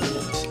back on then.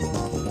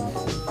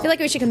 I feel like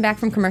we should come back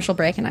from commercial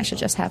break and I should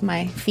just have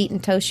my feet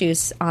and toe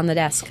shoes on the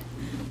desk.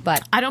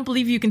 But I don't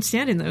believe you can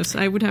stand in those.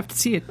 I would have to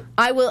see it.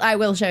 I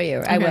will show you.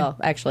 I will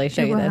actually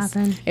show you this.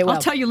 It will.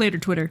 I'll tell you later,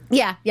 Twitter.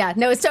 Yeah.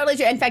 No, it's totally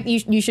true. In fact,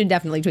 you should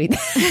definitely tweet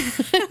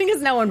that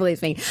because no one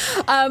believes me.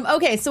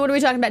 Okay, so what are we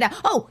talking about now?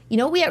 Oh, you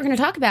know what we are going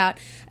to talk about?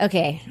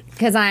 Okay,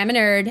 because I am a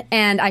nerd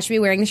and I should be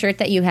wearing the shirt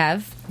that you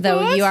have,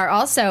 though you are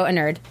also a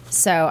nerd.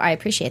 So I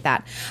appreciate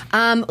that.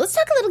 Let's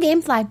talk a little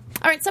GameFly. All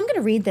right, so I'm going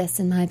to read this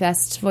in my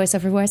best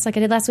voiceover voice like I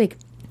did last week.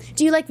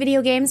 Do you like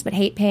video games but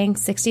hate paying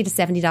 $60 to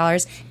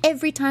 $70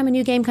 every time a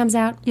new game comes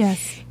out?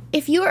 Yes.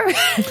 If you're...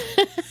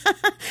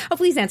 oh,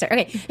 please answer.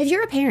 Okay. If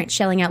you're a parent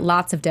shelling out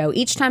lots of dough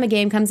each time a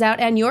game comes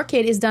out and your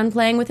kid is done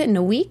playing with it in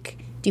a week,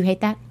 do you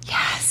hate that?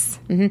 Yes.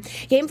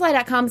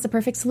 Gamefly.com is the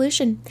perfect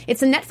solution. It's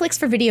the Netflix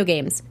for video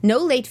games. No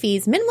late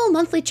fees, minimal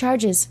monthly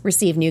charges.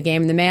 Receive new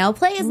game in the mail,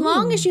 play as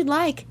long as you'd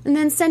like, and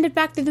then send it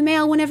back through the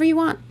mail whenever you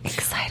want.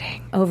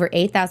 Exciting. Over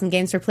 8,000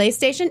 games for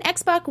PlayStation,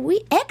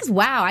 Xbox,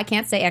 wow, I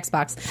can't say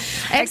Xbox.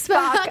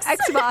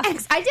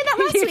 Xbox. I did that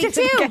last week,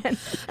 too.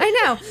 I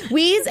know.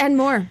 Wii's and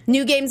more.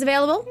 New games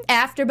available.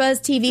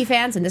 AfterBuzz TV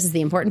fans, and this is the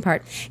important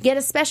part, get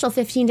a special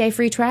 15-day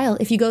free trial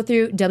if you go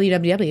through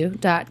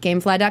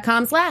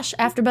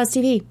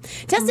www.gamefly.com/AfterBuzzTV.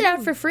 Test it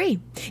out for free.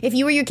 If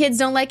you or your kids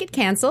don't like it,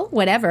 cancel,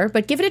 whatever,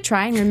 but give it a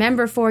try, and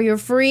remember, for your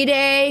free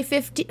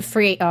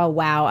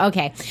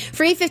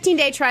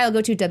 15-day trial,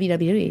 go to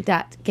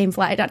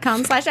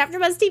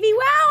www.gamefly.com/AfterBuzzTV.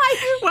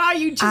 Wow,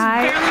 you just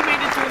barely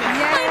made it through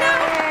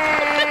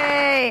that.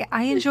 Yay!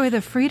 I enjoy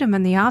the freedom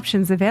and the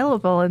options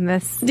available in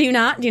this. Do you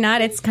not?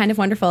 It's kind of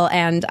wonderful,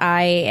 and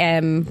I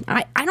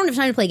don't have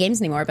time to play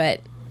games anymore,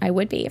 but I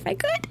would be if I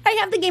could. I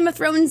have the Game of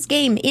Thrones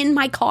game in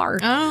my car.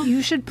 Oh,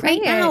 you should play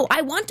it now.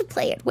 I want to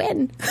play it.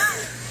 When?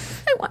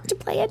 I want to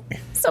play it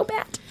so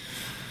bad.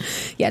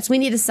 Yes, we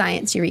need a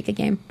science Eureka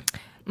game.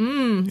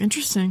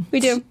 Interesting.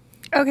 We do.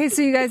 Okay,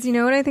 so you guys, you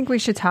know what I think we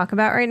should talk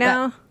about right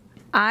now? What?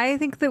 I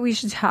think that we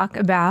should talk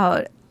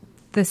about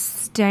the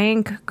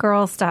stank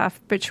girl stuff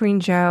between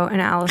Joe and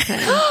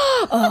Allison.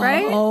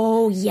 Right?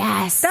 Oh,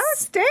 yes. That was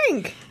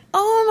stink.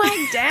 Oh,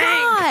 my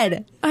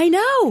God. I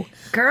know.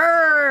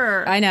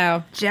 Grr. I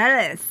know.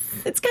 Jealous.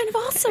 It's kind of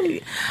awesome.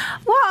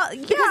 Well,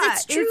 yeah,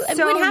 it's true. It's What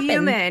so happened?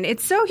 human.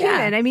 It's so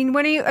human. Yeah. I mean,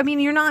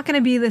 you're not going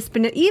to be this.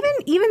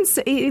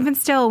 Even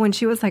still, when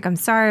she was like, "I'm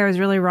sorry, I was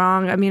really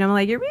wrong." I mean, I'm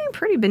like, you're being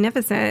pretty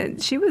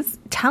beneficent. She was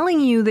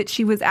telling you that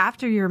she was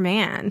after your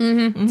man.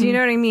 Mm-hmm. Do you know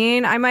what I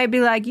mean? I might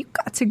be like, you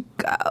got to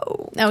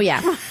go. Oh, yeah.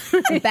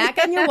 Back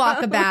on your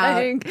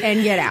walkabout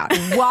and get out.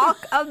 Walk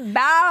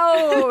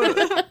about.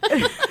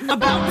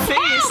 About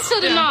face.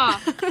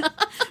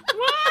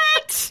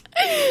 What?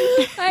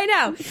 I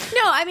know.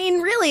 No, I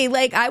mean, really,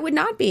 like, I would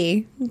not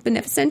be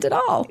beneficent at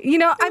all. You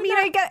know, I mean,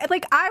 I get,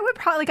 like, I would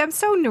probably, like, I'm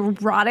so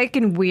neurotic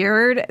and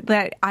weird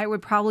that I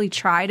would probably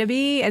try to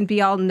be and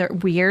be all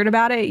weird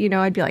about it. You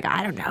know, I'd be like,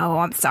 I don't know,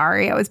 I'm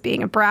sorry, I was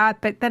being a brat.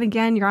 But then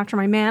again, you're after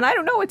my man, I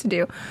don't know what to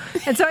do.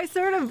 And so I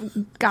sort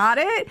of got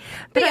it.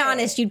 But Be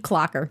honest, you'd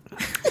clock her.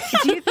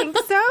 Do you think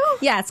so?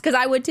 Yes, because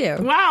I would too.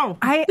 Wow.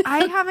 I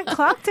haven't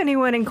clocked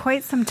anyone in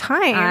quite some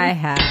time. I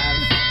have.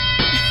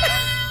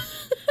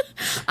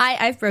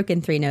 I've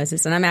broken 3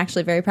 noses, and I'm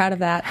actually very proud of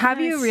that. Have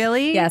you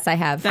really? Yes, I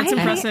have. That's I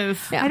have.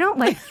 impressive. Yeah. I don't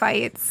like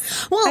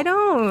fights. Well, I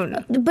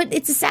don't. But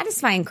it's a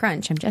satisfying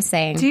crunch. I'm just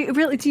saying. Do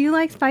you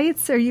like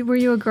fights? Were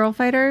you a girl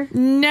fighter?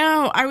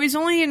 No, I was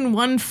only in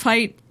one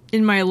fight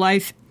in my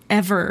life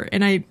ever,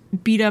 and I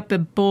beat up a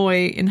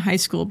boy in high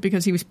school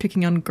because he was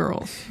picking on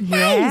girls.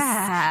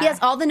 Yeah. Yes,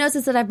 all the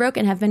noses that I've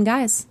broken have been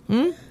guys.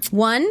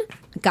 One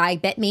guy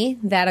bet me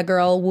that a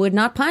girl would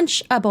not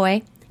punch a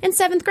boy in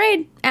 7th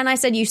grade, and I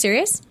said, "You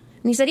serious?"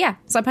 And he said, "Yeah."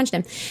 So I punched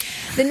him.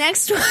 The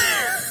next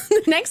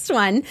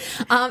one, and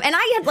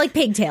I had like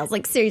pigtails.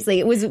 Like seriously,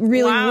 it was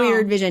really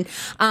weird vision.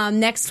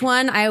 Next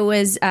one, I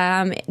was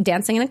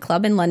dancing in a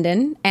club in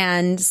London,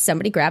 and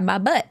somebody grabbed my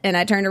butt, and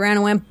I turned around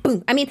and went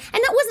boom. I mean,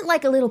 and that wasn't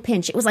like a little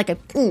pinch; it was like a.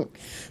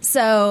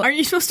 So, Are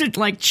you supposed to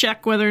like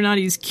check whether or not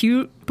he's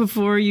cute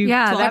before you?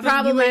 Yeah, clop that him?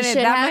 probably should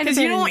have. Because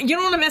you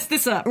don't want to mess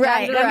this up.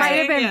 Right, That might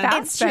have been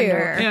Yeah. It's true.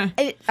 Fassbender.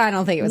 Yeah. I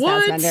don't think it was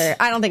What? Fassbender.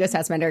 I don't think it was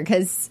Fassbender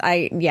because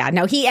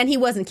he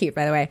wasn't cute,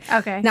 by the way.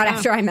 Okay. Not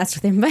after I messed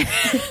with him, but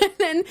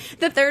then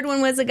the third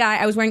one was a guy.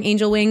 I was wearing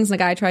angel wings, and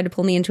a guy tried to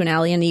pull me into an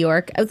alley in New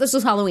York. This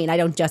was Halloween. I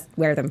don't just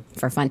wear them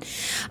for fun,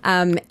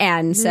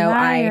 and so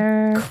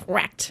Liar. I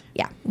cracked.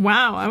 Yeah.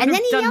 Wow, I would And have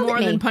then he done yelled at more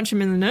me. than punch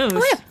him in the nose. Oh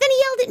yeah. Then he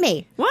yelled at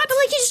me. What? I'm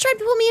like, you just tried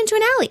to pull me into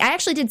an alley. I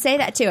actually did say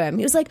that to him.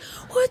 He was like,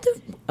 "What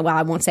the?" Well,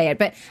 I won't say it,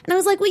 but and I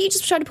was like, "Well, you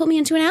just tried to pull me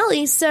into an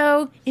alley,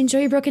 so enjoy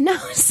your broken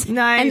nose."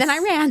 Nice. And then I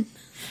ran.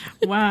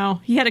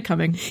 Wow, he had it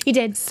coming. He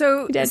did.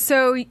 So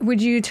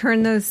would you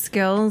turn those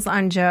skills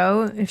on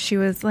Joe if she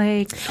was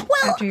like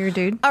after your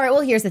dude? All right,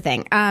 well, here's the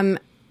thing.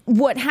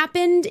 What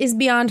happened is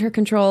beyond her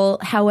control.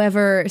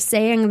 However,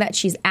 saying that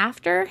she's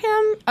after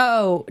him,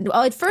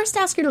 I'd first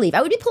ask her to leave.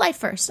 I would be polite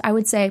first. I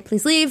would say,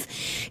 please leave.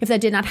 If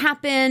that did not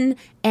happen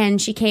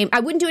and she came, I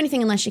wouldn't do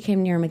anything unless she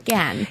came near him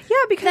again. Yeah,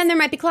 because then there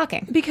might be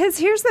clocking. Because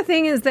here's the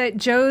thing is that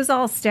Joe's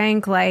all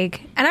stank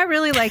like, and I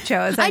really like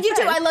Joe. As I do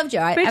too. I love Joe.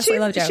 I absolutely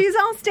love Joe. She's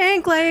all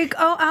stank like,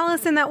 oh,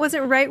 Allison, that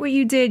wasn't right what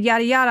you did,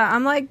 yada, yada.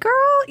 I'm like,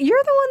 girl,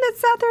 you're the one that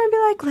sat there and be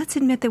like, let's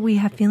admit that we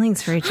have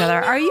feelings for each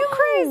other. Are you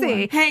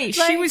crazy? Hey,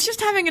 she was just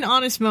having an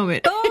honest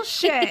moment.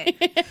 Bullshit.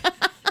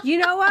 You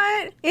know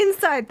what?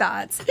 Inside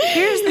thoughts.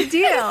 Here's the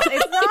deal.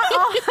 It's not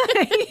all,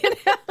 like,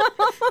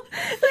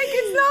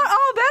 it's not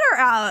all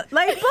better out.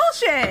 Like,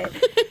 bullshit.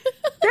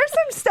 There's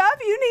some stuff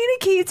you need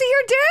to keep to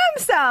your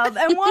damn self.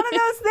 And one of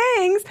those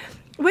things,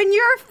 when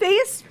you're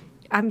faced,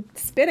 I'm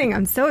spitting.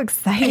 I'm so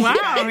excited. Wow,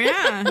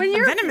 yeah. When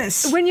you're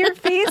venomous. When you're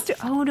faced,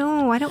 oh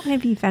no, I don't want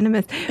to be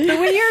venomous. But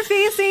when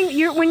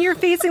you're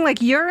facing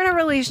like you're in a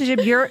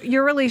relationship,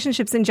 your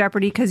relationship's in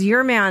jeopardy because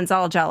your man's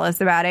all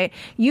jealous about it.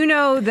 You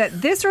know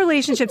that this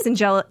relationship's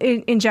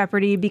in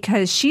jeopardy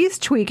because she's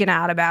tweaking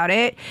out about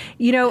it.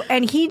 You know,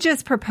 and he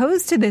just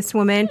proposed to this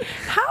woman.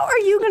 How are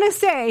you going to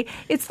say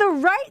it's the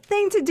right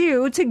thing to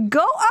do to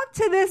go up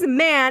to this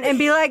man and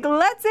be like,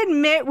 let's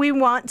admit we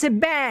want to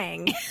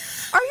bang?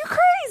 Are you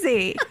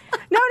crazy?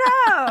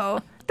 No.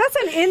 That's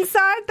an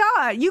inside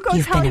thought. You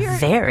go tell your...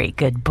 very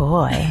good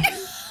boy.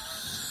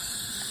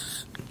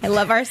 I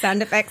love our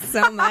sound effects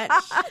so much.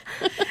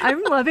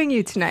 I'm loving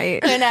you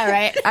tonight. I know,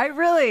 right? I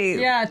really...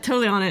 Yeah,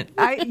 totally on it.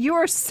 You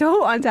are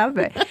so on top of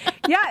it.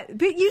 Yeah,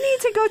 but you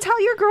need to go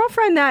tell your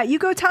girlfriend that. You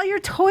go tell your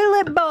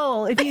toilet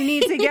bowl if you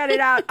need to get it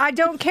out. I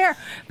don't care.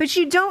 But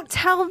you don't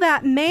tell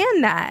that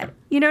man that.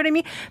 You know what I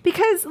mean?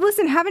 Because,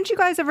 listen, haven't you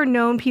guys ever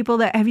known people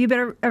that... Have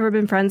you ever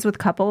been friends with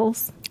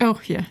couples? Oh,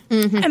 yeah.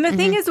 Mm-hmm. And the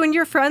thing is, when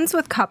you're friends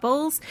with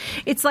couples,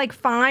 it's like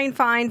fine.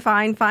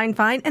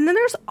 And then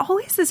there's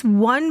always this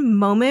one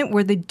moment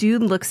where the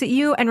dude looks at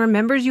you and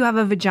remembers you have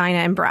a vagina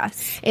and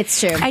breasts. It's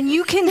true. And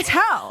you can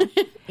tell.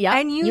 Yep.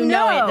 And you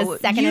know it the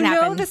second it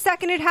happens. the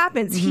second it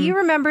happens. He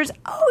remembers,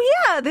 oh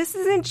yeah, this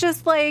isn't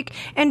just like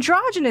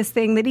androgynous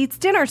thing that eats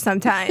dinner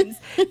sometimes.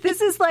 This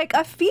is like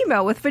a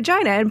female with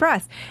vagina and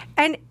breasts.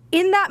 And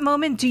in that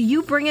moment, do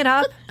you bring it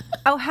up?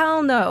 Oh,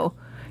 hell no.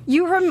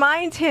 You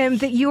remind him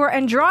that you are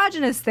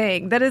androgynous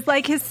thing that is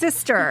like his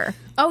sister.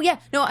 Oh, yeah.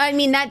 No, I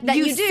mean, that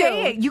you do.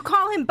 Say it. You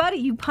call him buddy.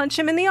 You punch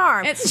him in the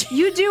arm.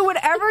 You do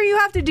whatever you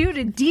have to do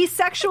to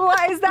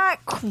desexualize that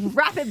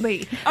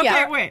rapidly. Okay,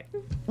 Yeah. wait.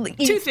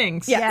 Two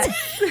things. Yes.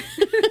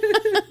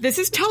 This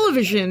is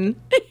television.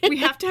 We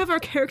have to have our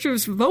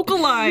characters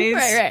vocalize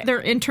Right. their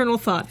internal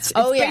thoughts.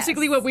 Oh, it's yes.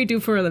 basically what we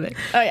do for a living.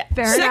 Oh, yeah.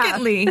 Fair enough.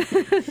 Secondly,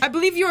 I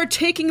believe you are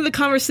taking the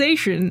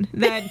conversation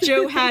that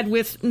Joe had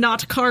with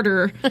Not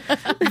Carter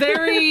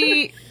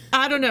very,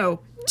 I don't know,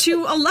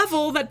 to a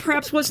level that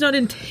perhaps was not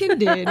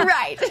intended.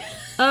 Right.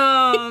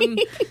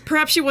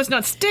 Perhaps she was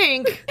not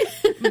stink,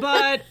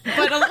 but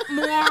a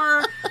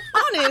more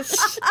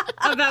honest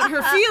about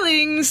her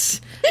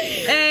feelings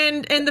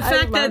and the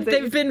fact that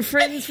they've been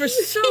friends for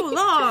so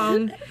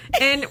long.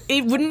 And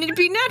wouldn't it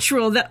be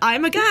natural that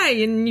I'm a guy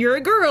and you're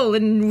a girl,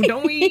 and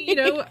don't we,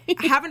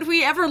 haven't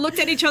we ever looked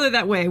at each other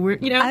that way?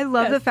 I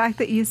love the fact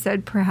that you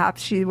said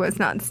perhaps she was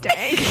not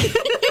staying.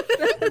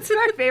 That's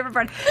my favorite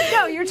part.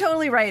 No, you're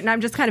totally right, and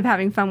I'm just kind of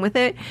having fun with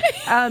it.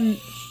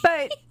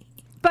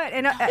 But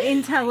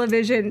in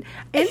television,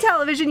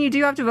 you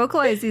do have to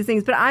vocalize these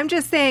things. But I'm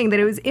just saying that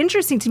it was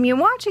interesting to me in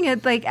watching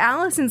it. Like,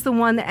 Allison's the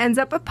one that ends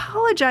up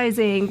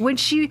apologizing when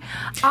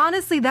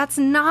honestly, that's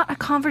not a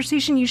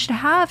conversation you should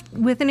have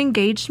with an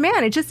engaged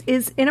man. It just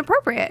is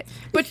inappropriate.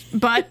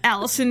 But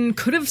Allison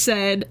could have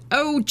said,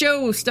 "Oh,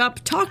 Joe, stop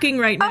talking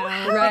right now."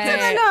 Oh,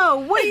 right. No.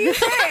 What do you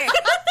say?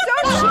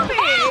 Don't show me.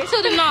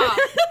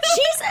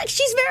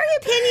 She's very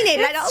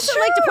opinionated. I'd also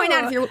like to point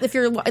out, if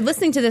you're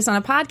listening to this on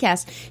a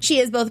podcast, she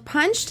is both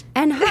punched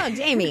and hugged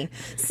Amy.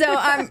 So,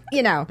 I'm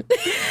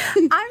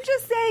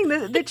just saying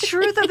the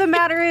truth of the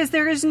matter is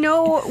there is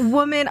no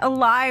woman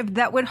alive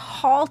that would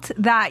halt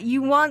that.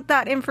 You want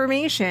that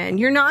information.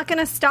 You're not going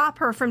to stop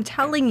her from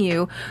telling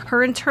you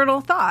her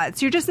internal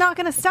thoughts. You're just not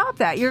going to stop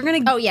that. You're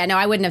going to... Oh, yeah, no,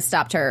 I wouldn't have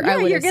stopped her. Yeah, I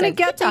would you're have going to said,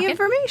 get the talking.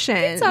 information.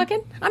 Keep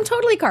talking. I'm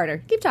totally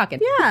Carter. Keep talking.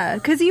 Yeah,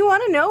 because you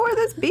want to know where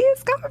this bee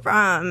is coming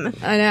from.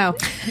 I know.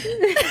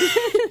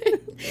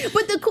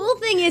 But the cool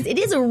thing is, it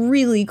is a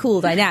really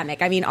cool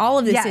dynamic. I mean, all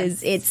of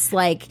this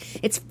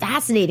it's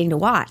fascinating to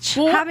watch.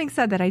 Well, having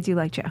said that, I do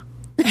like Joe.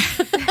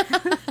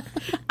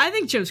 I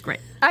think Joe's great.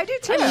 I do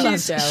too.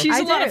 She's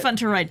a lot of fun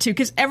to write too,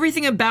 because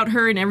everything about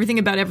her and everything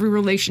about every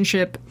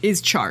relationship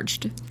is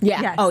charged.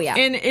 Yeah. Yes. Oh yeah.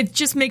 And it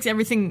just makes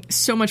everything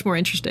so much more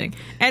interesting.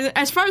 And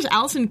as far as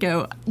Allison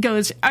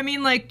goes, I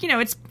mean,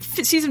 it's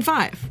season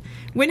 5.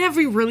 When have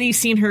we really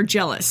seen her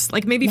jealous?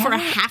 Like maybe for a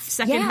half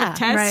second with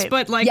Tess,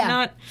 but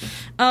not.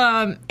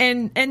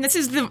 And this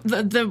is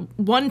the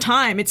one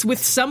time it's with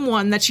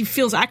someone that she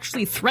feels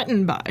actually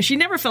threatened by. She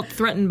never felt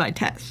threatened by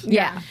Tess.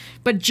 Yeah.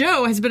 But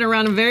Joe has been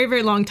around a very,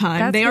 very long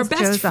time. They are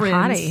best Joe's friends. A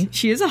hottie.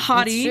 She is a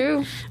hottie.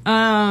 That's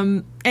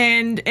true.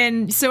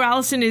 And so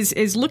Allison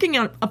is looking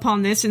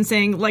upon this and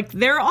saying, like,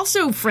 they're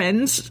also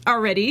friends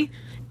already.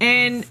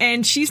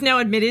 And she's now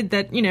admitted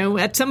that,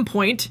 at some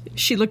point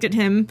she looked at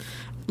him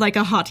like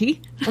a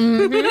hottie.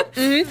 Mm-hmm,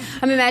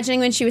 mm-hmm. I'm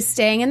imagining when she was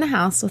staying in the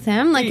house with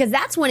him, because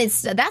that's when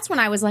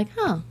I was like,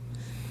 I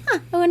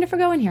wonder if we're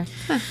going here.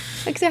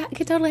 It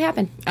could totally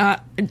happen.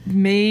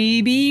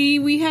 Maybe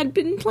we had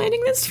been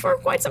planning this for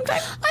quite some time.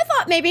 I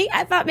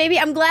thought maybe.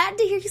 I'm glad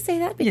to hear you say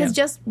that, because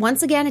just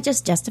once again, it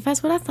just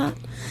justifies what I thought.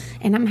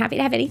 And I'm happy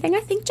to have anything I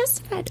think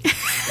justified.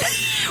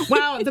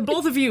 Wow, the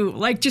both of you,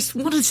 just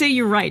want to say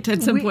you're right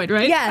at some point,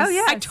 right? Yes. Oh,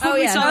 yes. I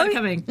totally saw that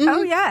coming. Mm-hmm.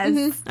 Oh, yes.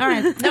 Mm-hmm. All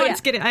right. No,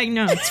 it's good. I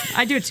know.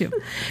 I do it too.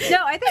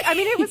 No,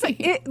 it was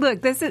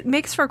look, it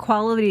makes for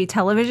quality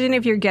television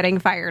if you're getting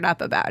fired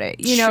up about it.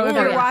 If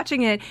you're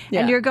watching it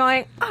and you're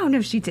going, oh,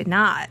 no, she did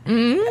not.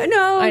 Mm-hmm.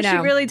 No, she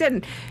really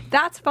didn't.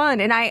 That's fun.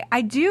 And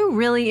I do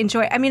really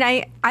enjoy,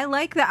 I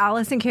like the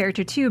Allison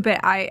character too, but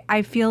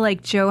I feel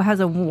like Joe has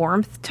a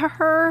warmth to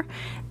her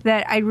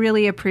that I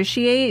really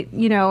appreciate,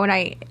 and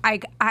I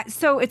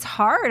so it's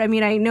hard. I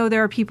know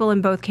there are people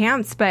in both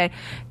camps, but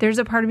there's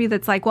a part of me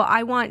that's like, well,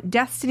 I want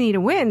Destiny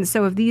to win.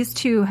 So if these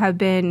two have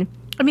been,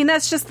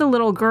 that's just the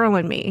little girl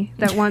in me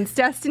that wants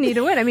Destiny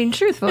to win.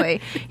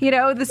 Truthfully,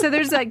 so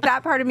there's that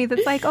part of me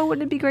that's like, oh,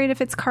 wouldn't it be great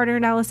if it's Carter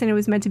and Allison? It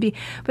was meant to be.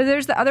 But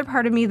there's the other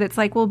part of me that's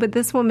like, well, but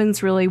this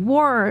woman's really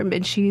warm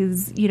and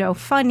she's,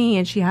 funny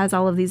and she has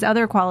all of these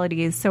other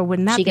qualities. So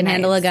wouldn't that she can be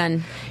handle nice? a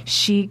gun.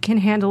 She can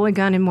handle a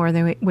gun in more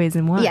ways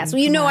than one. Yes,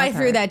 well, I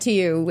threw that to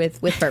you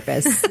with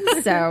purpose.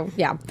 So,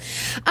 yeah.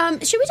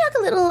 Should we talk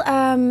a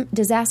little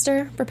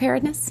disaster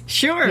preparedness?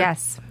 Sure.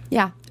 Yes.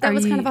 Yeah, that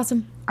was kind of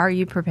awesome. Are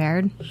you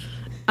prepared?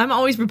 I'm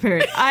always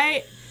prepared.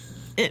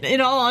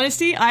 In all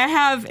honesty, I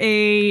have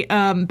a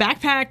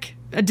backpack,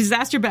 a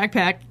disaster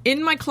backpack,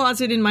 in my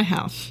closet in my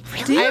house.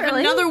 Do you I have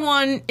really? another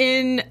one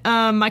in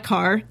my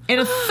car, and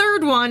a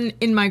third one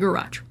in my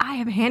garage. I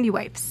have handy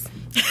wipes.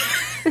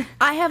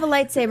 I have a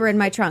lightsaber in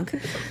my trunk.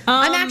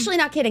 I'm actually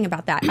not kidding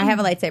about that. I have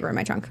a lightsaber in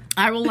my trunk.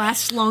 I will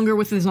last longer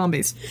with the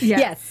zombies.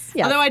 Yes.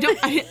 Although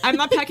I'm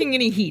not packing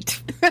any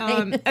heat,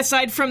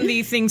 aside from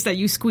the things that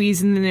you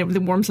squeeze and then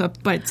it warms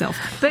up by itself.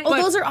 But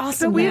those are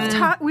awesome.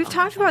 But we've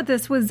talked about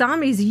this with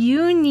zombies.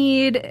 You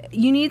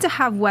need to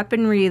have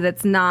weaponry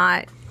that's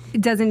not. It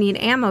doesn't need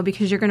ammo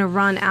because you're going to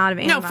run out of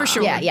ammo. No, for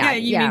sure. Yeah.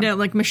 You need a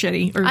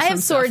machete or I have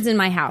some swords stuff. in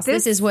my house.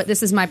 This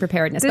is my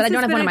preparedness, but I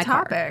don't have one in my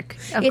car. Topic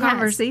of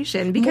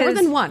conversation because more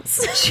than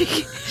once.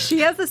 She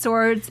has the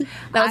swords.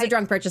 That was a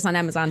drunk purchase on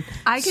Amazon.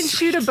 I can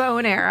shoot a bow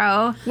and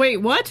arrow. Wait,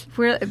 what?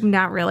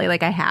 Not really.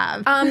 I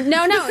have.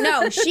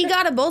 No. She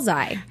got a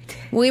bullseye.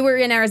 We were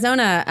in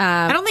Arizona.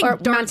 I don't think or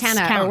darts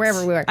Montana counts. or wherever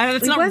we were.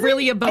 It's not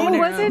really a bow and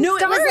arrow. No,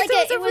 it was like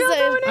it was a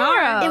bow and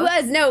arrow. It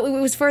was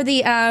it was for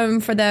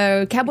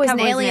the Cowboys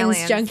and Aliens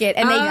junket,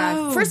 and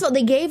they first of all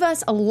they gave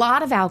us a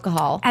lot of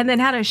alcohol and then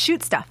how to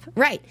shoot stuff.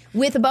 right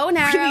with a bow and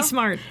arrow, Really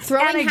smart.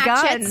 throwing And a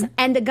hatchets gun.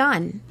 and a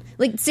gun.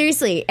 Like,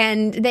 seriously.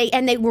 And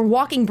they were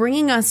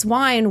bringing us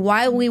wine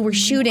while we were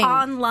shooting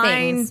online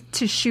things.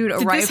 to shoot a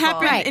Did rifle. this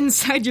happen Right.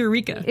 inside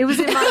Eureka? It was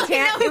in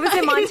Montana. It was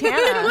in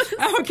Montana.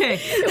 Okay.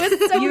 It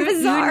was so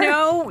bizarre. You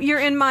know you're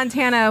in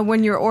Montana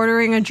when you're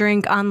ordering a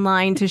drink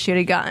online to shoot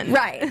a gun.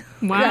 Right.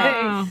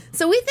 Wow.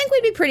 So we think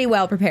we'd be pretty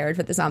well prepared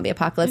for the zombie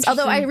apocalypse.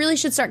 Although I really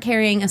should start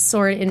carrying a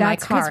sword in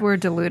That's my car. because we're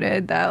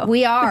deluded, though.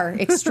 We are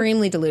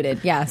extremely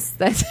deluded. Yes.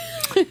 That's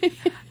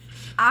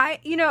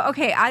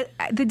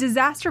the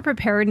disaster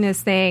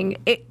preparedness thing.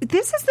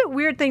 This is the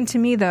weird thing to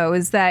me, though,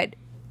 is that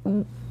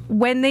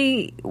when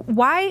they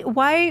why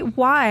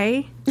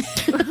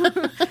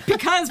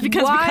Because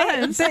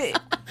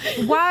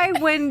why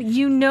when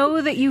you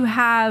know that you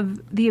have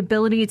the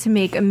ability to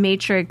make a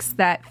matrix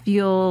that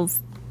feels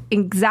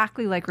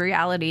exactly like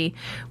reality,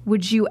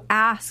 would you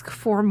ask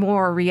for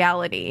more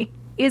reality?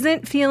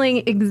 Isn't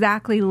feeling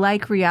exactly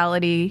like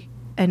reality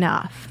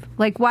enough?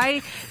 Like,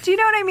 why? Do you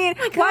know what I mean?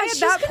 Why at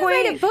that point?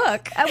 write a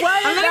book. I'm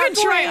not even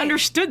sure I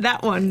understood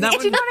that one. Do you know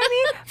what I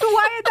mean? But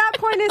why at that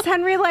point is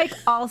Henry like,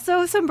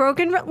 also some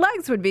broken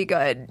legs would be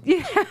good? You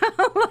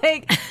know,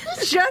 like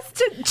just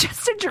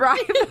to drive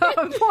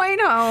the point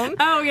home.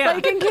 Oh, yeah.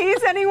 Like in case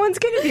anyone's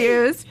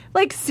confused.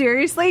 Like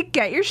seriously,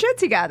 get your shit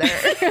together.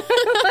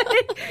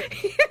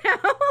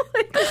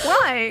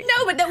 Why?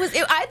 No, but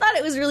I thought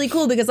it was really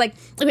cool because, like,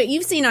 okay,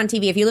 you've seen on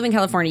TV, if you live in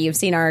California, you've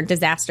seen our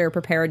disaster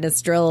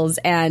preparedness drills,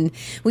 and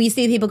we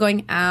see people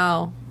going,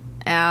 ow,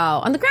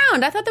 on the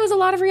ground. I thought there was a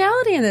lot of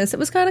reality in this. It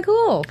was kind of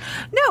cool.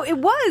 No, it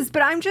was,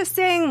 but I'm just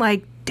saying,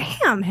 like,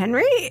 damn,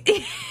 Henry.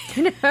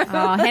 You know?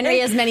 Oh, Henry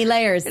has many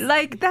layers.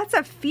 Like, that's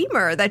a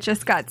femur that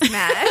just got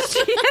smashed.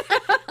 You know?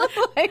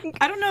 Like,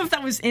 I don't know if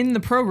that was in the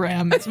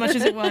program as much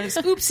as it was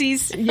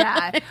oopsies.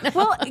 yeah.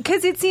 Well,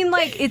 because I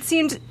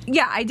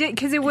did,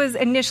 because it was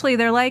initially,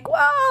 they're like,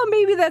 well,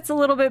 maybe that's a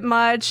little bit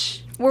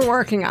much. We're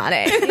working on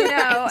it, you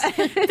know.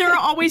 There are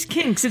always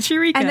kinks. It's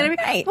Eureka. And then,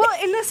 well,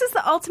 and this is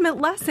the ultimate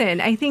lesson,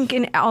 I think,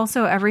 in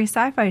also every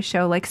sci-fi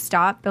show, like,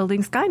 stop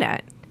building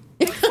Skynet.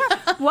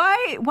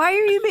 Why are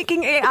you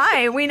making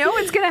AI? We know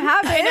it's going to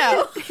happen. I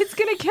know. It's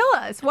going to kill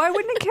us. Why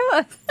wouldn't it kill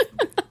us?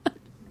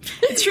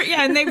 It's true.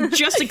 Yeah, and they've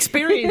just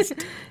experienced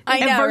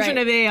a version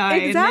of AI,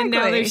 and then now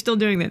Exactly. they're still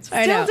doing this.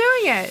 Still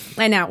doing it.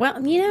 I know.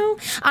 Well, you know,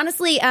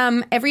 honestly,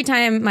 every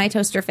time my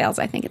toaster fails,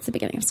 I think it's the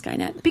beginning of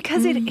Skynet.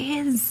 Because it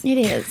is. It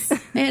is.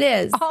 It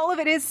is. All of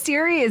it is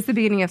Siri is the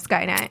beginning of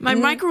Skynet. My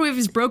microwave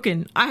is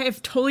broken. I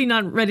have totally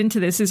not read into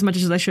this as much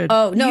as I should.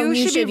 Oh, no,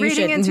 you should be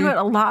reading into it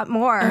a lot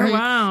more.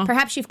 Wow.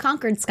 Perhaps you've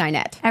conquered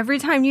Skynet. Every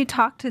time you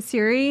talk to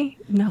Siri,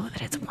 know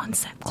that it's one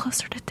step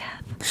closer to death.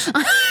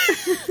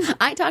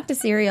 I talk to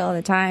Siri all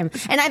the time.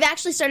 And I've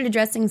actually started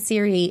addressing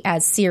Siri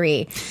as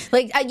Siri.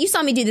 Like, you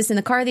saw me do this in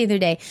the car the other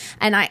day.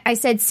 And I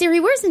said, Siri,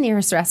 where's the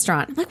nearest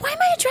restaurant? I'm like, why am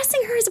I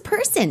addressing her as a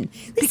person?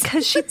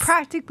 Because she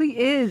practically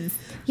is.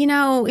 You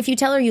know, if you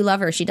tell her you love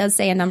her, she does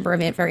say a number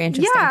of very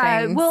interesting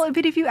things. Well,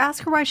 but if you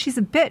ask her why she's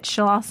a bitch,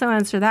 she'll also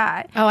answer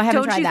that. Oh, I haven't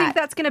Don't tried you that. think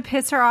that's going to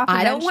piss her off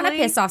I don't want to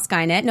eventually? piss off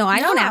Skynet. No, I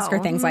don't ask her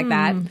things like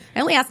that. I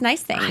only ask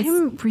nice things.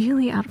 I'm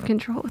really out of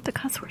control with the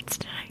cuss words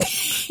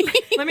tonight.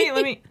 Let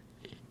me.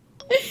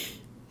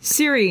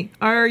 Siri,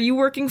 are you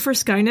working for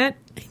Skynet?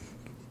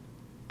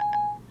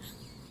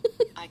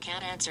 I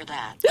can't answer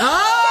that.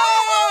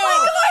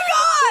 Oh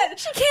my god!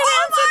 She can't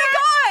answer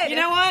that! You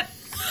know what?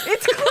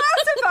 It's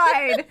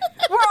classified!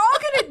 We're all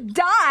going to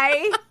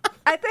die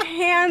at the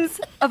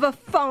hands of a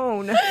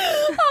phone.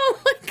 Oh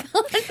my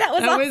god, that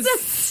was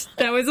awesome.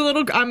 That was a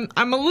little.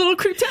 I'm a little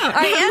creeped out.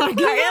 I am. Not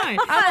gonna lie.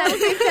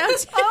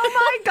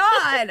 Oh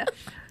my god!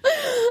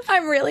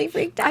 I'm really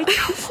freaked out.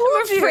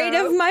 I'm afraid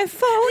of my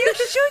phone. You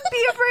should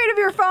be afraid of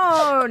your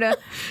phone.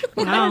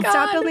 Wow.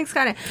 Stop building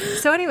Skynet.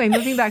 So anyway,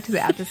 moving back to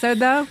the episode,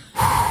 though.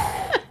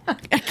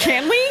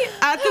 Can we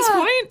at this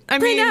point? I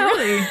mean,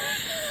 really?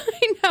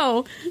 I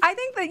know. I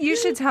think that you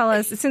should tell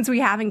us, since we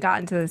haven't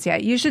gotten to this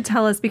yet, you should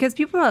tell us, because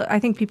I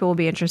think people will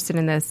be interested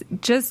in this,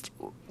 just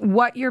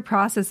what your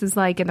process is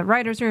like in the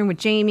writer's room with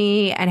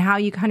Jamie and how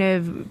you kind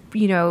of,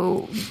 you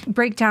know,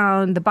 break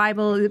down the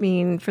Bible. I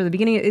mean, for the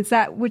beginning, is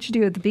that what you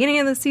do at the beginning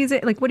of the season?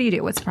 Like, what do you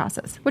do? What's the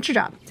process? What's your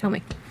job? Tell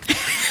me.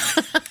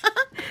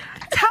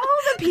 Tell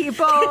the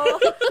people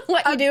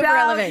What you do for a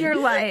about living. your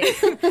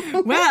life.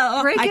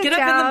 Well, Break I it get up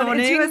in down the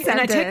morning into a and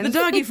I take the sentence.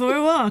 doggy for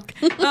a walk.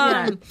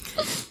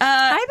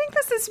 I think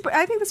this is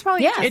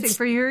probably interesting it's-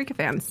 for Eureka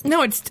fans.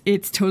 No,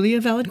 it's totally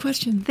a valid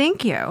question.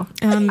 Thank you.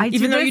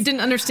 Even though you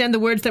didn't understand the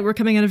words that were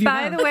coming out of your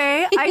By mouth. the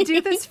way, I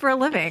do this for a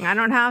living. I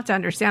don't have to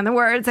understand the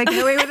words. I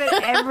get away with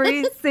it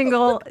every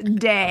single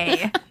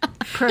day.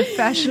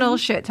 Professional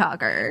shit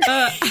talker.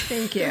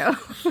 Thank you.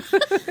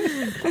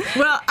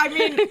 Well, I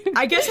mean,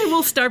 I guess I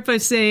will start by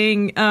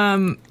saying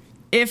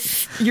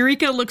if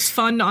Eureka looks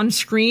fun on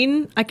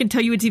screen, I can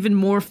tell you it's even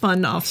more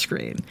fun off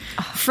screen.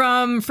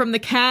 From the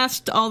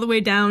cast all the way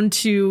down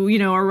to, you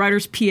know, our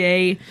writer's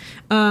PA.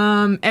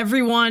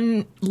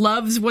 Everyone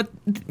loves what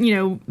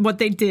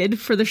they did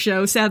for the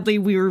show. Sadly,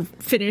 we were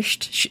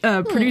finished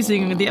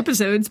producing the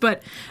episodes,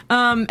 but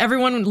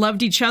everyone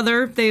loved each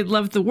other. They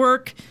loved the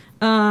work.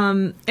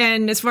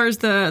 And as far as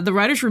the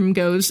writers' room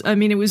goes, I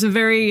mean, it was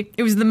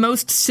the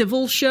most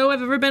civil show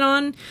I've ever been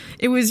on.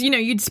 It was,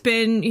 you'd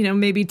spend,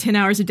 maybe 10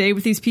 hours a day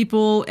with these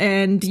people,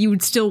 and you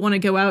would still want to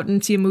go out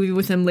and see a movie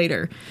with them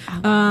later.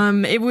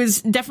 It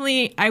was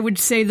definitely, I would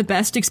say, the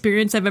best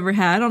experience I've ever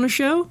had on a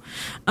show.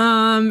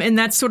 And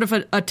that's sort of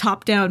a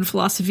top-down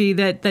philosophy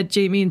that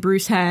Jamie and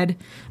Bruce had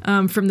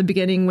from the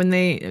beginning when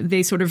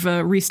they sort of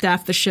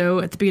restaffed the show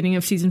at the beginning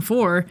of season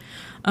 4.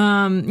 They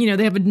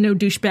have a no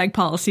douchebag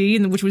policy,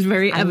 which was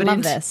very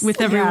evident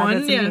with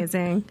everyone. Yeah, that's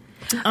amazing.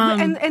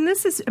 And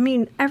this is,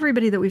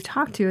 everybody that we've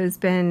talked to has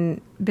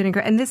been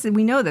incredible. And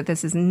we know that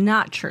this is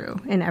not true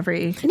in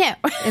every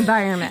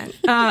environment.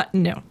 No.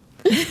 No.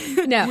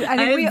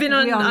 I've been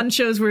on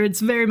shows where it's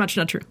very much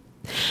not true.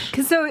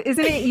 So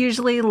isn't it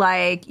usually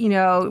like,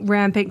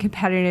 rampant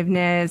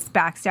competitiveness,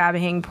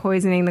 backstabbing,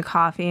 poisoning the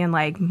coffee, and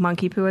like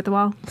monkey poo at the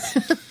wall?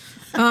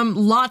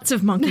 Lots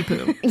of monkey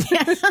poo.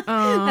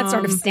 That's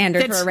sort of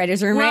standard for a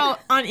writer's room, right?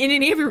 Well,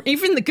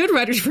 even the good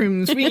writers'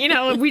 rooms,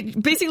 we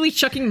basically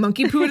chucking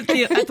monkey poo at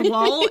the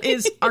wall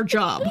is our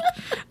job,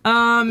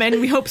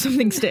 and we hope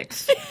something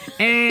sticks,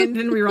 and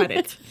then we write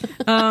it.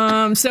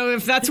 So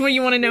if that's what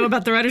you want to know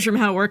about the writers' room,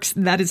 how it works,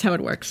 that is how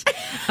it works.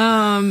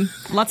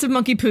 Lots of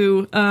monkey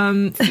poo,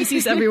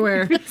 feces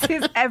everywhere.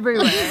 Feces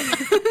everywhere.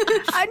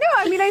 I know.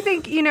 I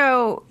think,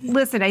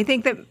 listen, I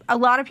think that a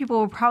lot of people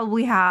will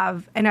probably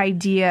have an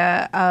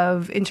idea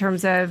of, in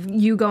terms of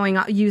you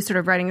sort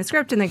of writing a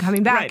script and then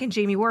coming back, right, and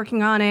Jamie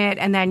working on it,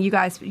 and then you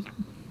guys,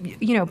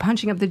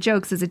 punching up the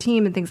jokes as a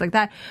team and things like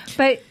that.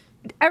 But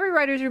every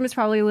writer's room is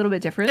probably a little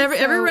bit different.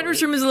 Every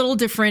writer's room is a little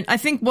different. I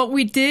think what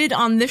we did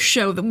on this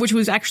show, which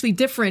was actually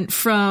different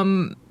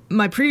from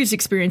my previous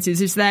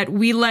experiences, is that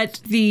we let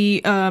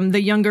the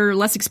younger,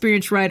 less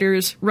experienced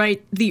writers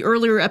write the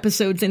earlier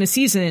episodes in a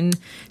season,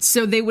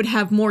 so they would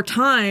have more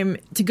time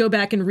to go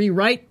back and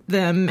rewrite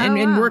them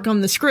and work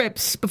on the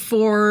scripts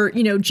before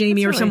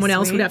Jamie or someone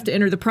else would have to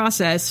enter the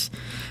process.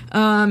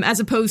 As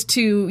opposed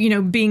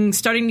to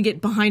starting to get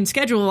behind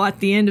schedule at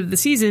the end of the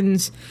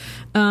seasons,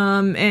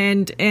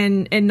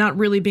 and not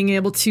really being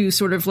able to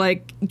sort of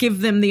like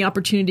give them the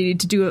opportunity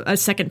to do a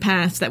second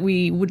pass that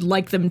we would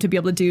like them to be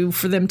able to do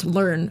for them to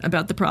learn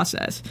about the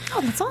process.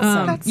 Oh, that's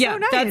awesome! That's so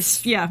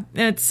nice.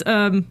 That's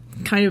kind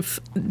of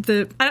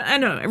I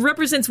don't know. It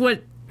represents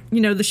what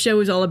the show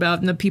is all about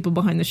and the people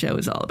behind the show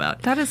is all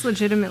about. That is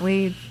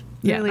legitimately.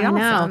 Really I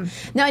awesome. know.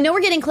 Now I know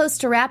we're getting close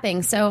to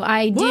wrapping, so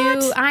I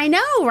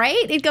know,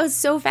 right? It goes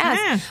so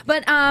fast. Yeah.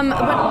 But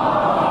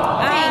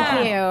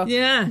thank you.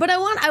 Yeah. But I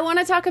want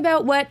to talk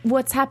about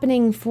what's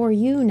happening for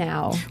you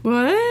now.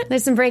 What?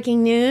 There's some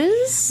breaking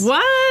news.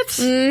 What?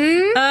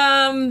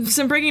 Mm-hmm.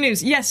 Some breaking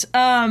news. Yes.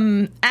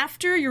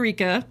 After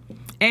Eureka,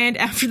 and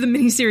after the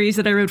miniseries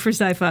that I wrote for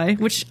Sci-Fi,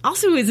 which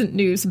also isn't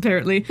news,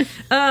 apparently,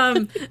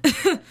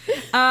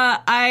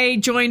 I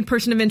joined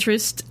Person of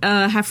Interest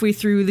halfway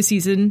through the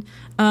season.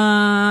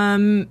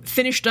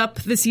 Finished up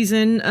the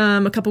season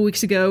a couple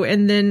weeks ago,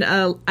 and then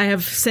I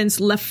have since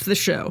left the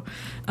show.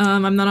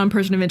 I'm not on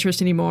Person of Interest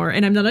anymore,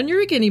 and I'm not on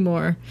Eureka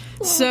anymore.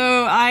 So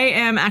I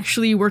am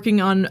actually working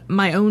on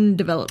my own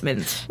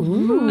development.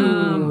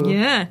 Ooh.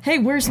 Yeah. Hey,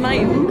 where's my...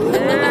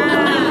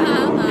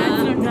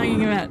 That's what I'm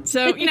talking about.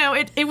 So,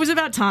 it was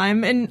about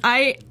time, and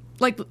I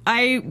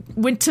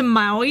went to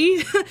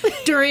Maui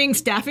during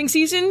staffing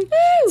season.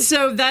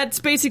 So that's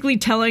basically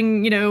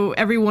telling,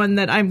 everyone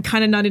that I'm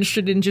kind of not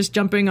interested in just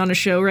jumping on a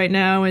show right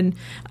now. And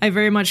I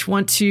very much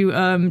want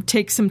to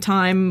take some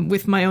time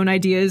with my own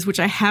ideas, which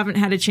I haven't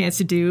had a chance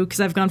to do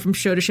because I've gone from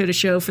show to show to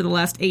show for the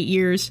last 8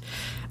 years.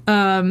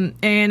 And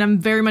I'm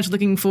very much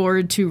looking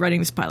forward to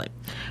writing this pilot.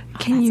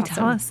 Can you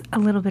tell us a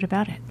little bit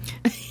about it?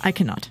 I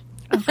cannot.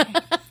 Okay.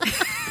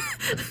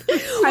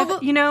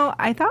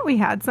 I thought we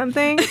had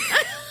something.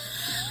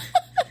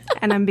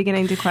 And I'm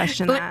beginning to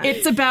question that.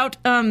 It's about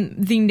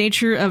the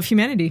nature of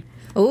humanity.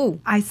 Oh,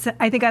 I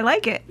think I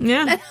like it.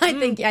 Yeah, I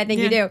think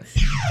you do.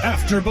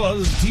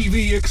 AfterBuzz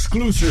TV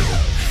exclusive.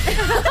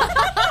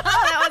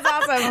 That was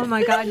awesome. Oh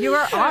my God, you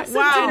are awesome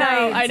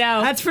tonight. I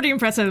know. That's pretty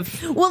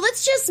impressive. Well,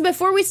 let's just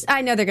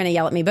I know they're going to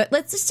yell at me, but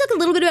let's just talk a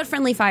little bit about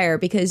Friendly Fire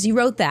because you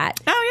wrote that.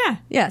 Oh yeah.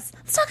 Yes.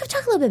 Let's talk a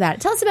little bit about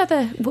it. Tell us about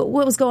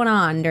what was going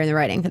on during the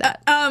writing for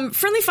that.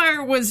 Friendly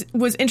Fire was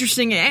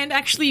interesting and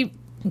actually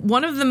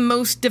one of the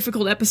most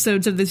difficult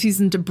episodes of the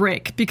season to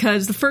break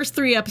because the first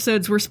 3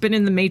 episodes were spent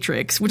in the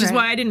Matrix, which is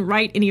why I didn't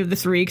write any of the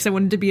 3 because I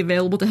wanted to be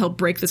available to help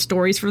break the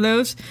stories for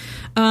those.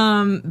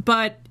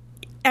 But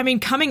I mean,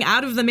 coming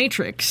out of the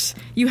Matrix,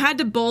 you had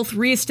to both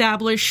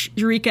reestablish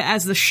Eureka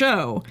as the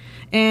show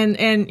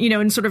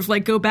and sort of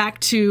like go back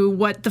to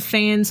what the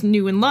fans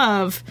knew and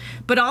love,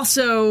 but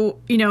also,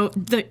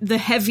 the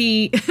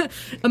heavy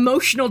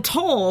emotional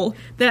toll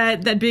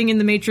that being in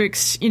the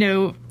Matrix,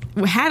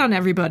 had on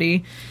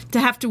everybody, to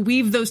have to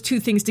weave those two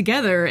things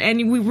together.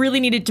 And we really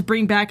needed to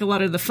bring back a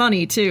lot of the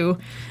funny too.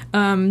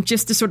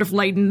 just to sort of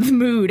lighten the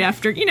mood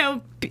after,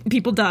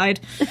 people died.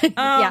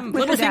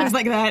 Little things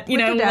like that,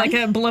 like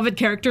a beloved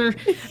character.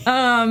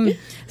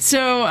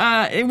 So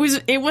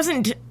it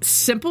wasn't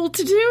simple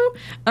to do.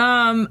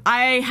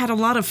 I had a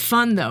lot of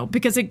fun though,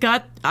 because I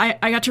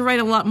got to write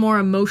a lot more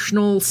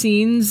emotional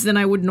scenes than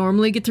I would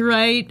normally get to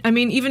write. I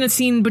mean, even a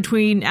scene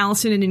between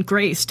Allison and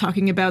Grace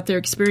talking about their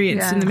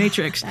experience in The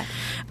Matrix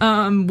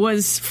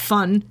was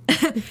fun.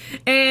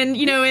 And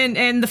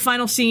and the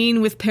final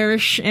scene with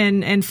Parrish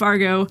and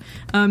Fargo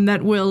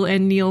that Will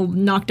and Neil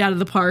knocked out of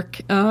the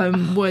park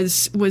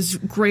was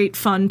great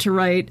fun to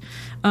write.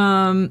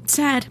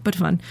 Sad but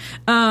fun.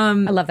 I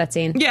love that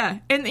scene. Yeah,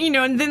 and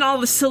and then all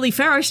the silly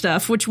Farrah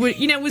stuff, which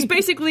was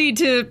basically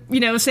to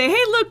say,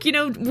 hey, look,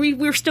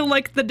 we're still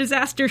like the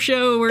disaster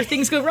show where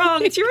things go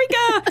wrong. It's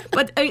Eureka.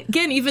 But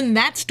again, even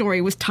that story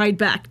was tied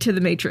back to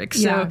The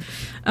Matrix. So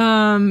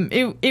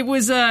it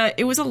was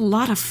a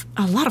lot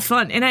of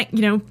fun,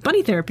 and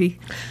bunny therapy.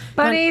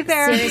 Bunny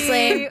therapy.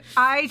 Seriously,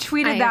 I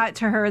tweeted that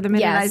to her the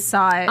minute I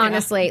saw it.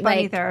 Honestly,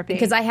 bunny therapy,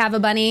 because I have a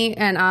bunny,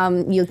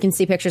 and you can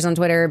see pictures on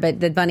Twitter. But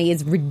the bunny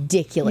is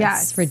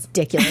ridiculous,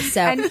 ridiculous.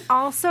 So, and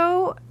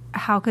also,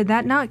 how could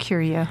that not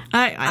cure you?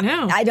 I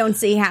know. I don't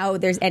see how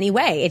there's any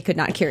way it could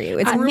not cure you.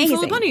 It's a amazing. room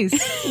full of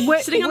bunnies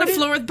sitting on the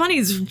floor with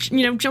bunnies,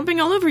 jumping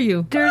all over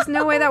you. There's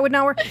no way that would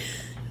not work.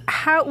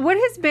 What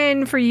has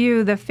been for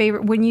you the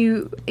favorite when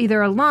you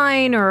either a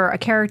line or a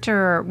character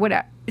or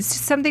whatever? It's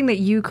something that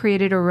you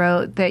created or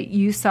wrote that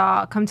you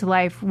saw come to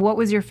life. What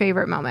was your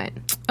favorite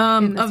moment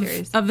in the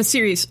series? Of the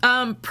series?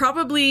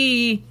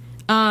 Probably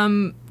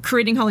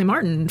creating Holly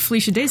Martin,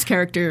 Felicia Day's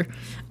character,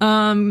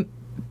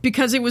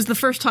 because it was the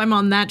first time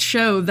on that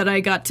show that I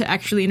got to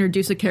actually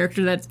introduce a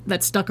character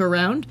that stuck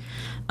around.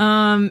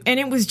 And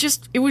it was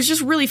just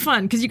really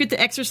fun because you get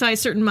to exercise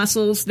certain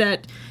muscles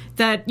that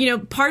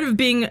part of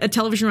being a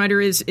television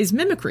writer is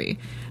mimicry.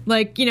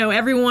 Like,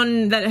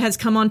 everyone that has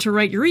come on to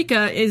write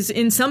Eureka is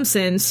in some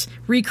sense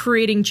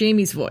recreating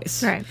Jamie's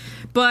voice. Right.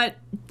 But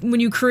when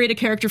you create a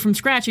character from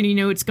scratch and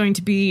it's going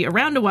to be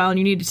around a while and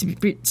you need it to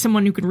be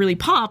someone who can really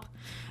pop,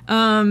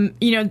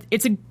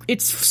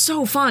 it's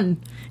so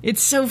fun.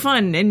 It's so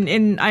fun,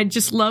 and I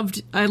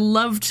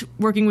loved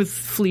working with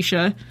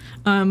Felicia,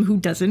 who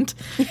doesn't,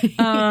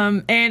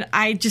 and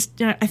I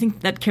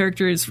think that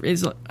character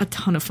is a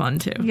ton of fun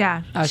too.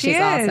 Yeah, she's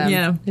awesome.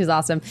 Yeah, she's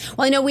awesome.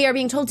 Well, I know we are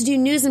being told to do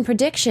news and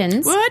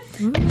predictions. What?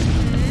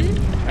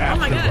 Oh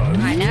my god!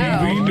 I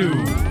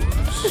know.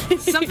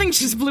 Something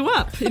just blew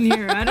up in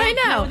here. I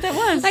know what that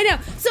was. I know.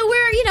 So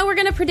we're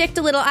going to predict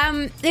a little.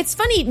 It's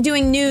funny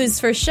doing news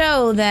for a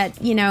show that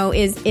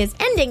is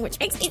ending, which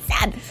makes me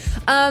sad.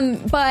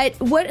 But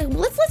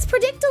let's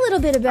predict a little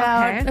bit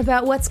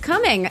about what's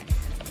coming.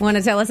 Want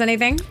to tell us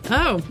anything?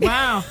 Oh,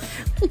 wow.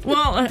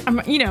 Well,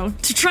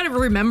 to try to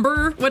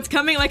remember what's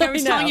coming, like I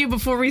was telling you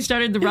before we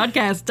started the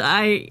broadcast,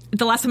 the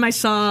last time I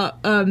saw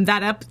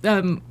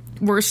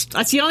worst.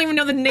 I don't even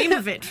know the name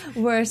of it.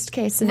 Worst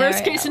case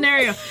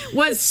scenario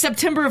was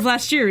September of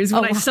last year is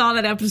when I saw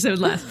that episode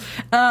last.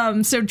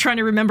 So trying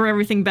to remember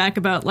everything back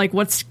about like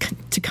what's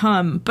to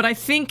come. But I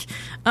think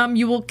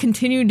you will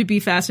continue to be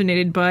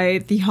fascinated by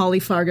the Holly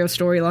Fargo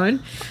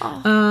storyline,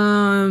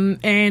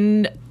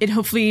 and it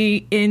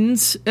hopefully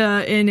ends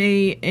in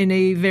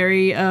a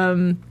very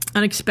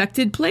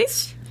unexpected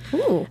place.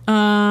 Ooh.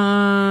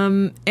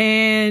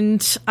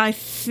 And I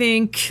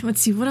think, let's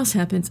see, what else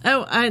happens?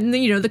 Oh, and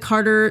the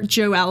Carter,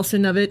 Joe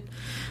Allison of it,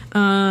 sort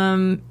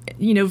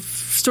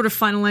of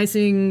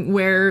finalizing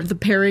where the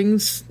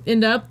pairings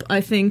end up,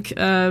 I think,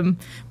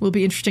 will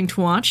be interesting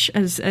to watch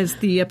as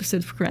the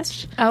episodes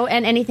progress. Oh,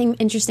 and anything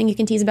interesting you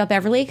can tease about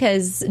Beverly?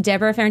 Because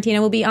Deborah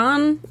Ferrantino will be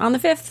on the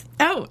 5th.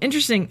 Oh,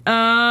 interesting.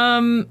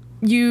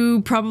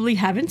 You probably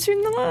haven't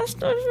seen the last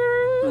of her.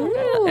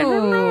 I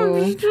don't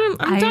know.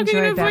 I'm talking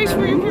in a voice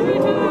where you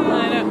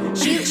I know.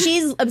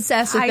 She's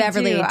obsessed with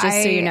Beverly,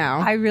 just so you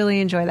know. I really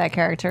enjoy that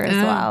character as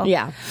well.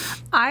 Yeah.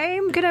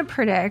 I'm going to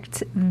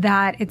predict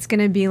that it's going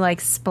to be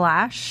like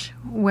Splash,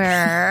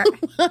 where...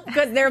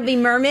 Because there'll be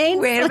mermaids?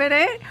 Wait a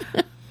minute.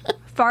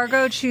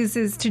 Fargo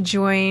chooses to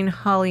join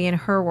Holly in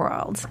her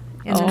world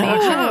in the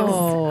Matrix.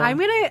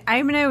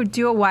 I'm gonna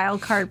do a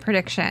wild card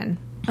prediction.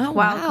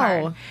 Wild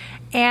card.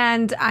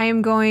 And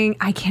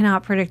I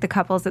cannot predict the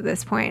couples at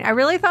this point. I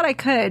really thought I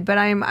could, but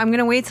I'm going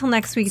to wait till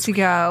next week to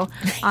go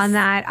on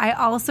that. I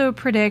also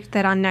predict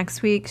that on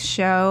next week's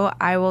show,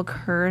 I will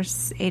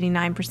curse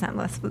 89%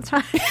 less of the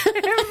time.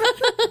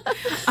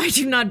 I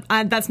do not.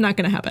 That's not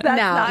going to happen. No,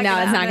 it's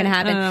not going to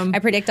happen. I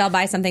predict I'll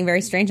buy something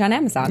very strange on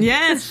Amazon.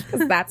 Yes.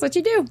 That's what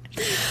you do.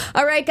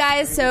 All right,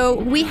 guys. So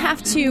we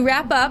have to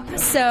wrap up.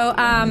 So,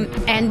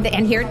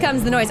 and here it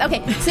comes, the noise.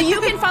 Okay. So you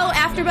can follow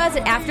AfterBuzz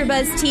at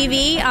AfterBuzz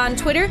TV on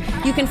Twitter.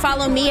 You can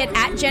follow me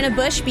at Jenna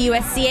Bush,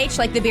 BUSCH,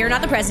 like the beer,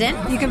 not the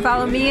president. You can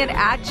follow me at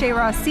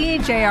JROTHC,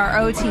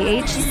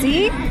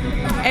 JROTHC.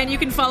 And you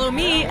can follow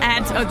me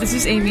this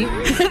is Amy,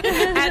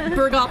 at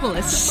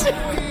Bergopoulos.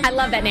 I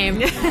love that name.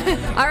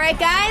 All right,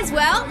 guys.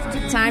 Well,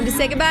 time to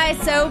say goodbye.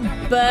 So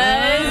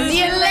buzz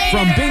you later.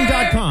 From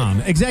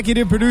Bing.com,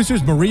 executive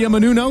producers Maria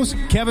Menounos,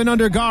 Kevin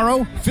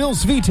Undergaro, Phil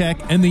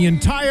Svitek, and the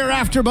entire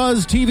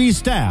AfterBuzz TV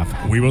staff,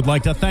 we would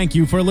like to thank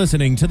you for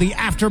listening to the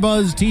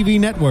AfterBuzz TV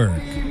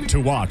network. To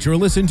watch or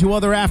listen to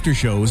other after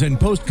shows and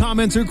post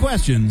comments or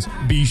questions,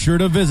 be sure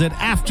to visit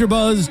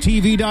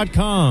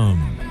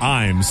AfterBuzzTV.com.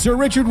 I'm Sir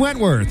Richard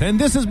Wentworth, and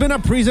this has been a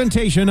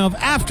presentation of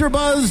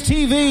AfterBuzz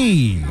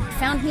TV.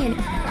 Found me an...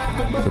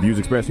 The views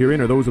expressed herein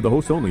are those of the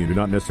hosts only and do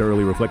not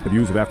necessarily reflect the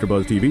views of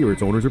AfterBuzz TV or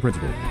its owners or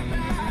principals.